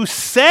everyone who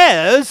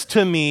says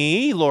to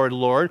me, "Lord,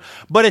 Lord,"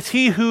 but it's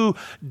he who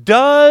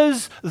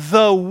does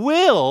the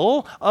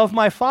will of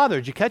my Father.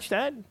 Did you catch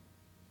that?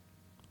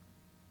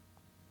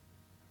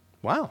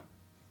 Wow.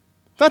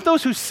 It's not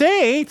those who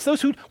say, it's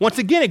those who, once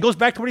again, it goes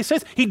back to what he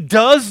says. He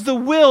does the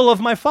will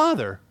of my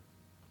Father.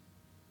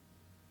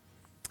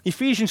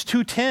 Ephesians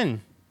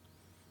 2:10.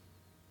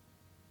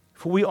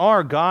 For we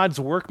are God's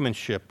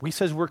workmanship. He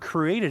says we're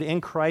created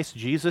in Christ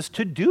Jesus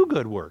to do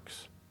good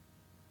works,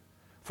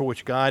 for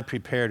which God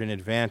prepared in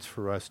advance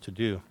for us to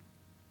do.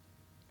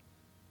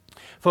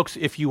 Folks,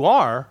 if you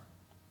are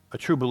a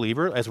true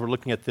believer, as we're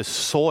looking at this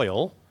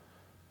soil,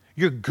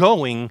 you're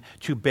going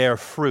to bear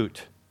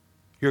fruit.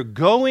 You're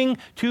going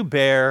to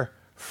bear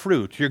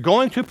fruit. You're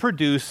going to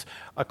produce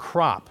a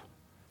crop.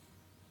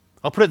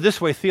 I'll put it this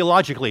way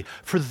theologically.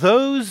 For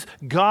those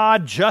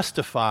God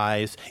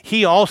justifies,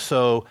 he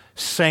also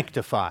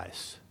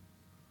sanctifies.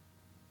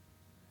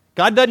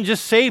 God doesn't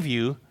just save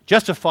you,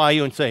 justify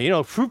you, and say,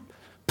 fruit,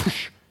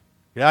 push,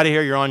 get out of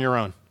here, you're on your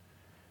own.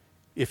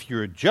 If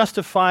you're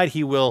justified,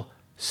 he will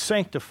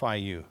sanctify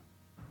you.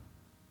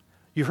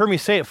 You've heard me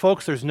say it,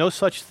 folks, there's no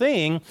such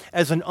thing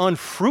as an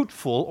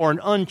unfruitful or an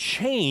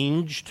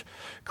unchanged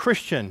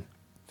Christian.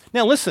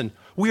 Now listen,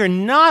 we are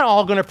not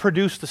all going to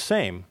produce the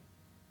same.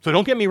 So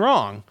don't get me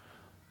wrong.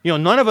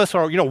 None of us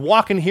are,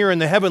 walking here in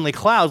the heavenly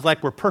clouds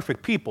like we're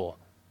perfect people.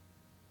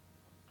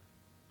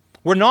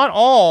 We're not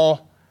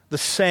all the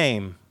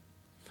same,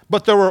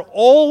 but there will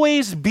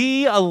always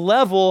be a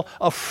level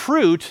of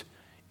fruit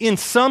in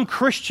some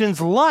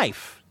Christian's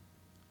life.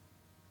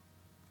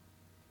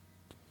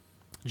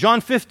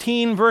 John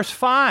 15, verse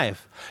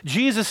 5,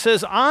 Jesus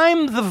says,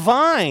 I'm the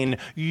vine,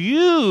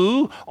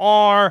 you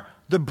are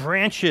the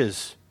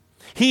branches.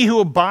 He who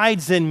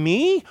abides in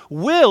me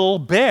will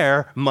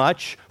bear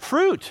much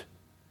fruit.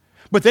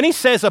 But then he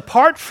says,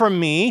 apart from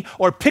me,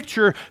 or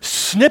picture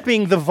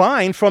snipping the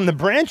vine from the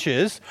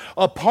branches,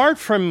 apart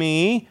from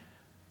me,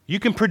 you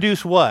can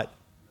produce what?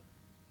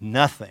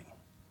 Nothing.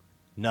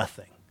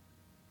 Nothing.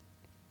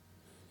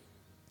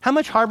 How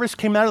much harvest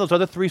came out of those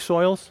other three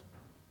soils?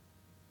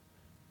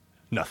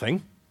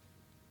 Nothing.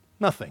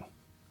 Nothing.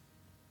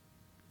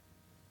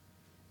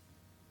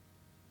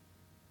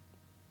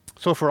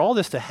 So for all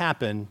this to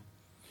happen,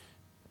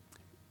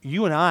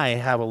 you and I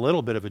have a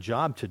little bit of a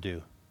job to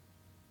do.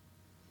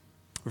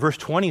 Verse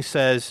 20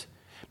 says,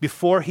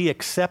 before he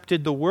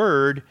accepted the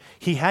word,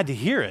 he had to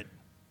hear it.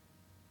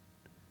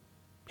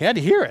 He had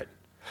to hear it.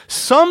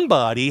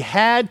 Somebody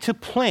had to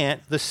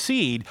plant the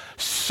seed.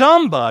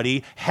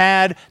 Somebody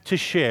had to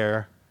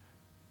share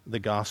the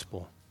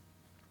gospel.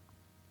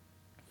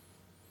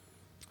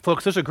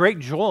 Folks, there's a great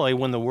joy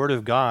when the word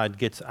of God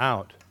gets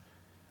out,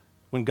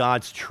 when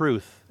God's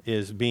truth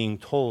is being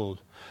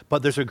told.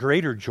 But there's a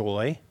greater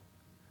joy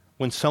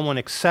when someone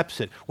accepts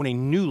it, when a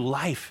new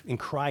life in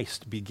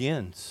Christ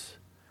begins.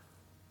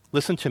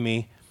 Listen to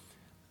me,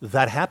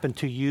 that happened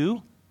to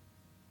you,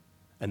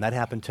 and that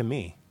happened to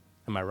me.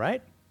 Am I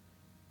right?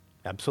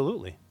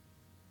 Absolutely.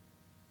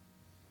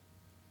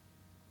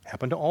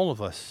 Happened to all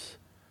of us.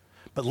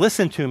 But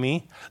listen to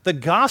me, the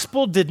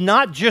gospel did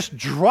not just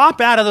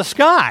drop out of the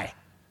sky.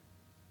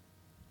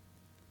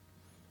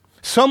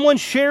 Someone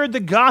shared the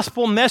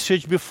gospel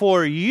message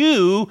before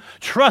you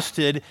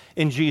trusted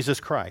in Jesus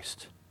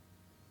Christ.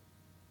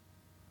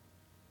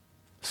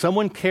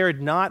 Someone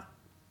cared not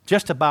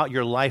just about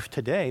your life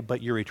today,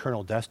 but your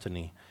eternal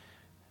destiny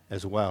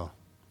as well.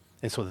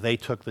 And so they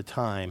took the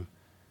time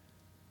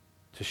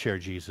to share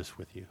Jesus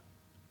with you.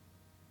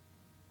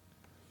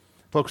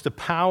 Folks, the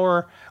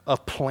power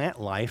of plant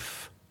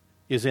life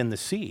is in the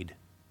seed,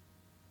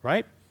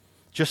 right?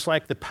 Just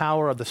like the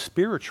power of the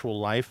spiritual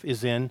life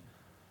is in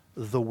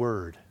the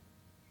Word.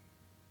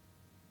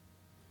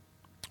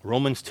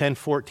 Romans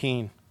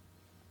 10:14.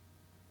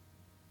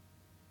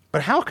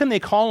 But how can they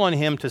call on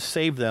him to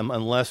save them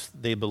unless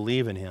they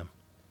believe in him?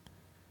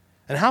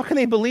 And how can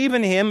they believe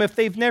in him if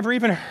they've never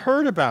even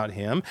heard about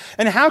him?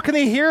 And how can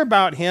they hear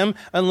about him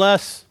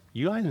unless,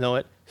 you guys know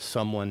it,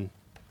 someone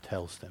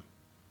tells them?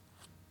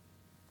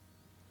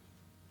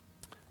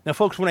 Now,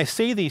 folks, when I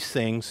say these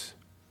things,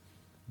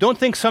 don't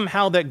think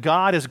somehow that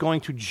God is going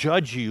to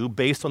judge you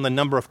based on the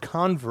number of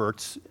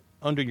converts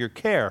under your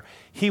care.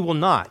 He will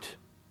not.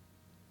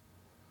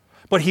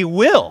 But he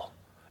will,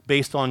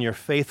 based on your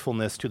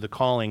faithfulness to the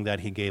calling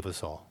that he gave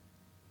us all.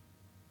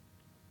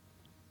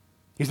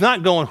 He's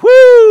not going,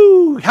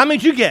 whoo, how many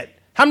did you get?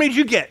 How many did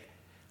you get?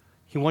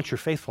 He wants your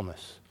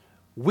faithfulness.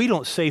 We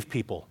don't save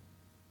people.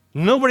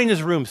 Nobody in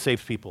this room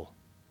saves people.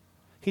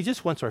 He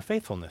just wants our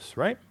faithfulness,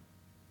 right?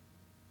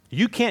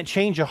 You can't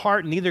change a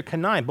heart, neither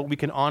can I, but we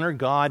can honor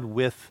God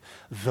with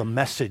the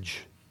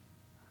message.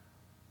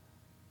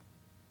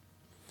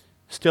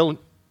 Still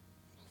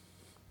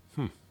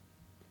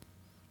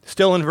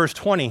in verse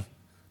 20,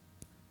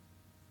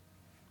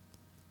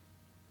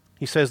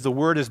 he says the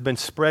word has been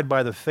spread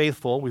by the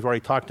faithful. We've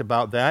already talked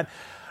about that.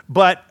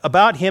 But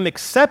about him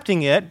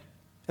accepting it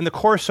in the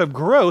course of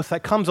growth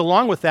that comes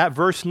along with that,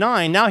 verse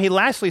 9, now he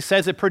lastly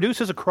says it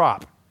produces a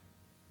crop.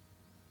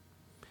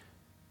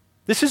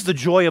 This is the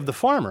joy of the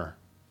farmer,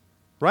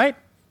 right?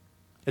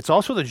 It's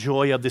also the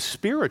joy of the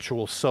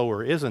spiritual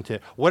sower, isn't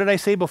it? What did I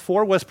say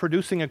before was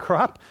producing a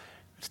crop?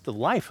 It's the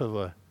life of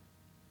a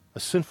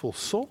sinful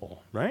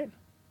soul, right?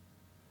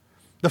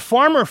 The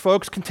farmer,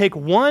 folks, can take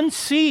one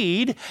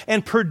seed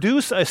and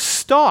produce a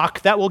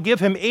stalk that will give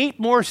him 8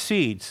 more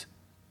seeds.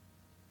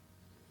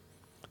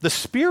 The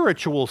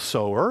spiritual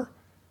sower,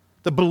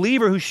 the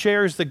believer who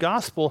shares the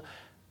gospel,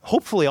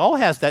 hopefully all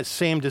has that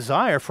same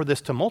desire for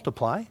this to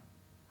multiply,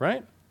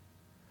 right?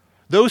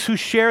 Those who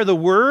share the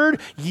word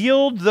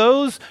yield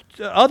those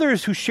to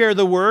others who share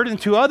the word, and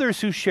to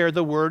others who share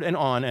the word, and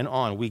on and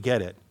on. We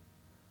get it.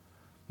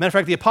 Matter of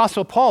fact, the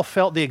Apostle Paul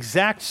felt the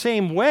exact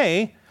same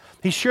way.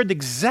 He shared the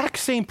exact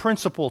same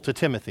principle to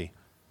Timothy.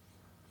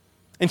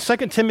 In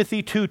 2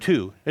 Timothy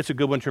 2:2, it's a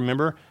good one to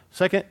remember.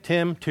 2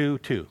 Tim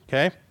 2:2,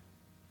 okay?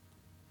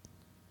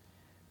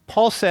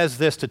 Paul says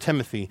this to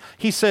Timothy.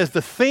 He says,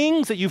 the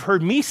things that you've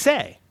heard me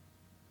say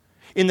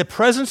in the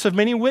presence of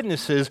many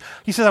witnesses,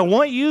 he says, I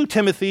want you,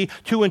 Timothy,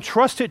 to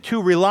entrust it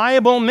to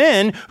reliable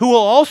men who will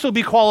also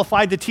be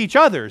qualified to teach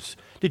others.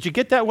 Did you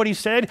get that, what he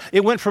said?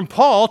 It went from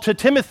Paul to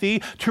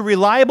Timothy to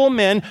reliable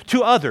men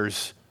to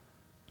others.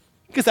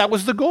 Because that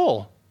was the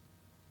goal.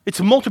 It's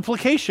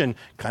multiplication.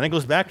 Kind of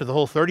goes back to the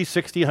whole 30,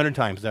 60, 100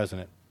 times, doesn't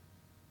it?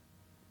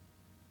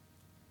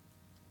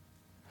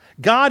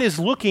 God is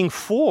looking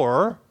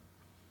for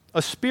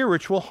a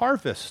spiritual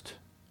harvest.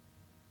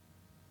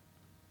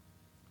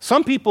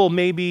 Some people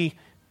may be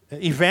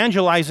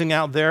evangelizing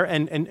out there,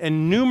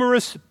 and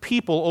numerous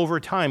people over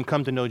time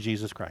come to know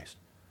Jesus Christ.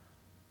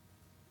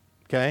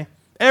 Okay?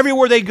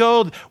 Everywhere they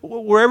go,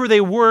 wherever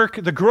they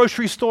work, the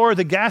grocery store,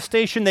 the gas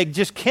station, they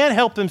just can't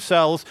help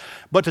themselves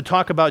but to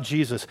talk about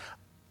Jesus.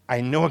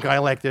 I know a guy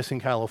like this in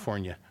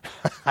California.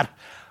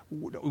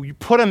 You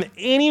put him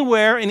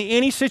anywhere, in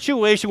any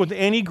situation, with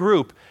any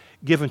group,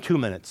 give him 2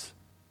 minutes.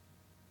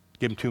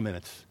 Give him 2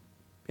 minutes.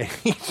 And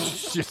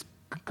he's just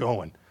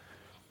going.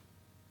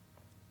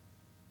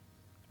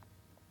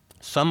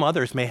 Some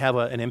others may have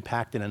an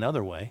impact in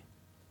another way.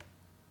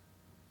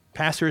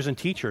 Pastors and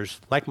teachers,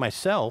 like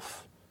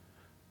myself,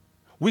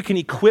 we can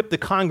equip the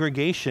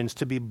congregations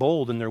to be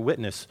bold in their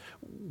witness,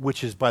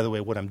 which is, by the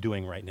way, what I'm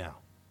doing right now.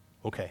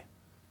 Okay.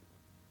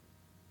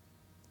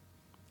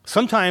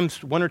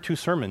 Sometimes 1 or 2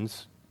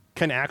 sermons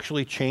can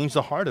actually change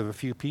the heart of a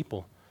few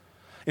people.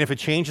 And if it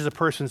changes a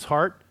person's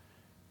heart,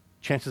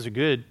 chances are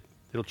good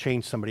it'll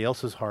change somebody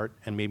else's heart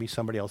and maybe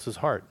somebody else's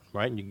heart,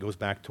 right? And it goes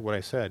back to what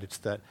I said. It's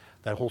that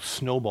whole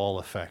snowball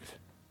effect.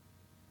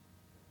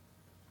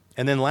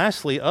 And then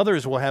lastly,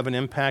 others will have an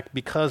impact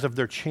because of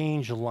their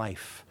changed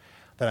life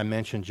that I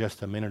mentioned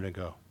just a minute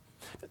ago.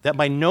 That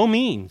by no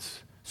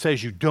means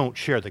says you don't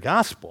share the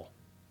gospel,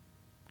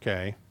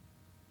 okay?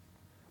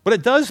 But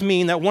it does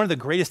mean that one of the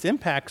greatest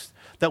impacts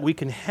that we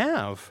can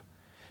have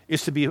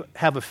is to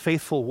have a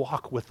faithful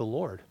walk with the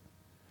Lord.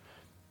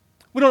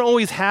 We don't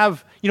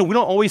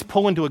always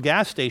pull into a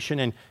gas station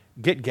and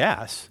get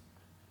gas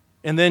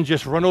and then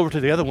just run over to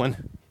the other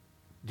one.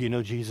 Do you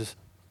know Jesus?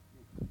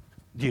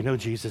 Do you know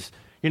Jesus?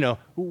 We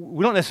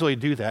don't necessarily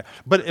do that.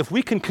 But if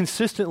we can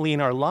consistently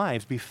in our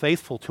lives be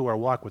faithful to our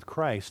walk with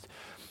Christ,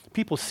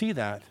 people see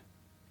that.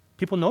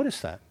 People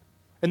notice that.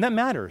 And that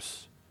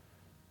matters.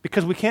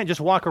 Because we can't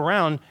just walk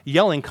around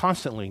yelling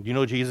constantly, do you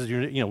know Jesus?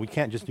 We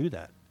can't just do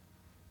that.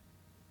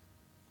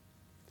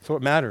 So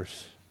it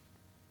matters.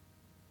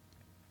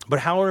 But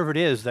however it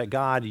is that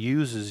God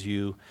uses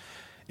you,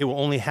 it will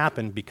only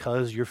happen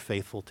because you're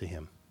faithful to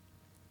Him.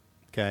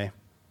 Okay?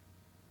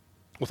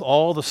 With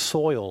all the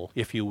soil,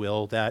 if you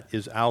will, that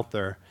is out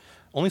there,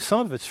 only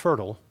some of it's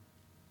fertile.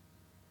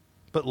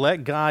 But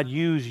let God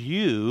use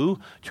you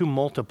to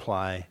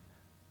multiply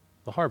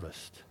the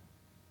harvest.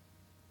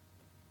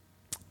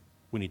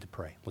 We need to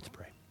pray. Let's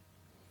pray.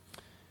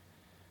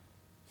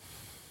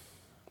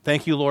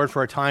 Thank you, Lord, for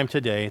our time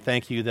today.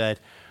 Thank you that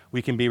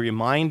we can be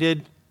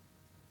reminded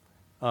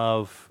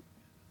of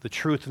the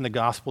truth in the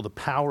gospel, the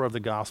power of the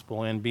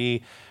gospel, and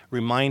be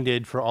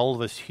reminded for all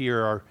of us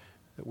here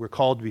that we're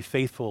called to be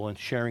faithful in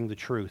sharing the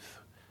truth.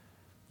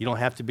 You don't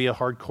have to be a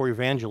hardcore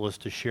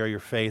evangelist to share your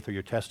faith or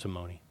your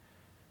testimony.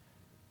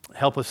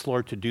 Help us,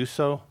 Lord, to do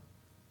so.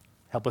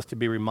 Help us to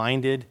be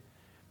reminded.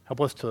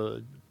 Help us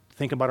to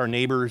think about our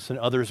neighbors and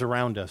others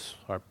around us,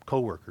 our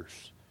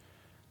coworkers,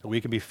 that we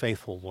can be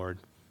faithful, Lord.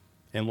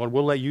 And Lord,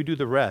 we'll let you do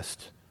the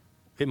rest.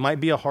 It might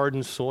be a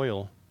hardened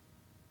soil,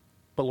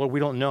 but Lord, we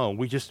don't know.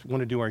 We just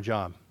want to do our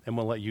job, and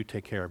we'll let you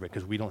take care of it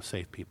because we don't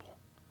save people.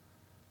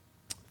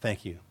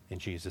 Thank you. In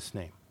Jesus'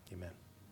 name, amen.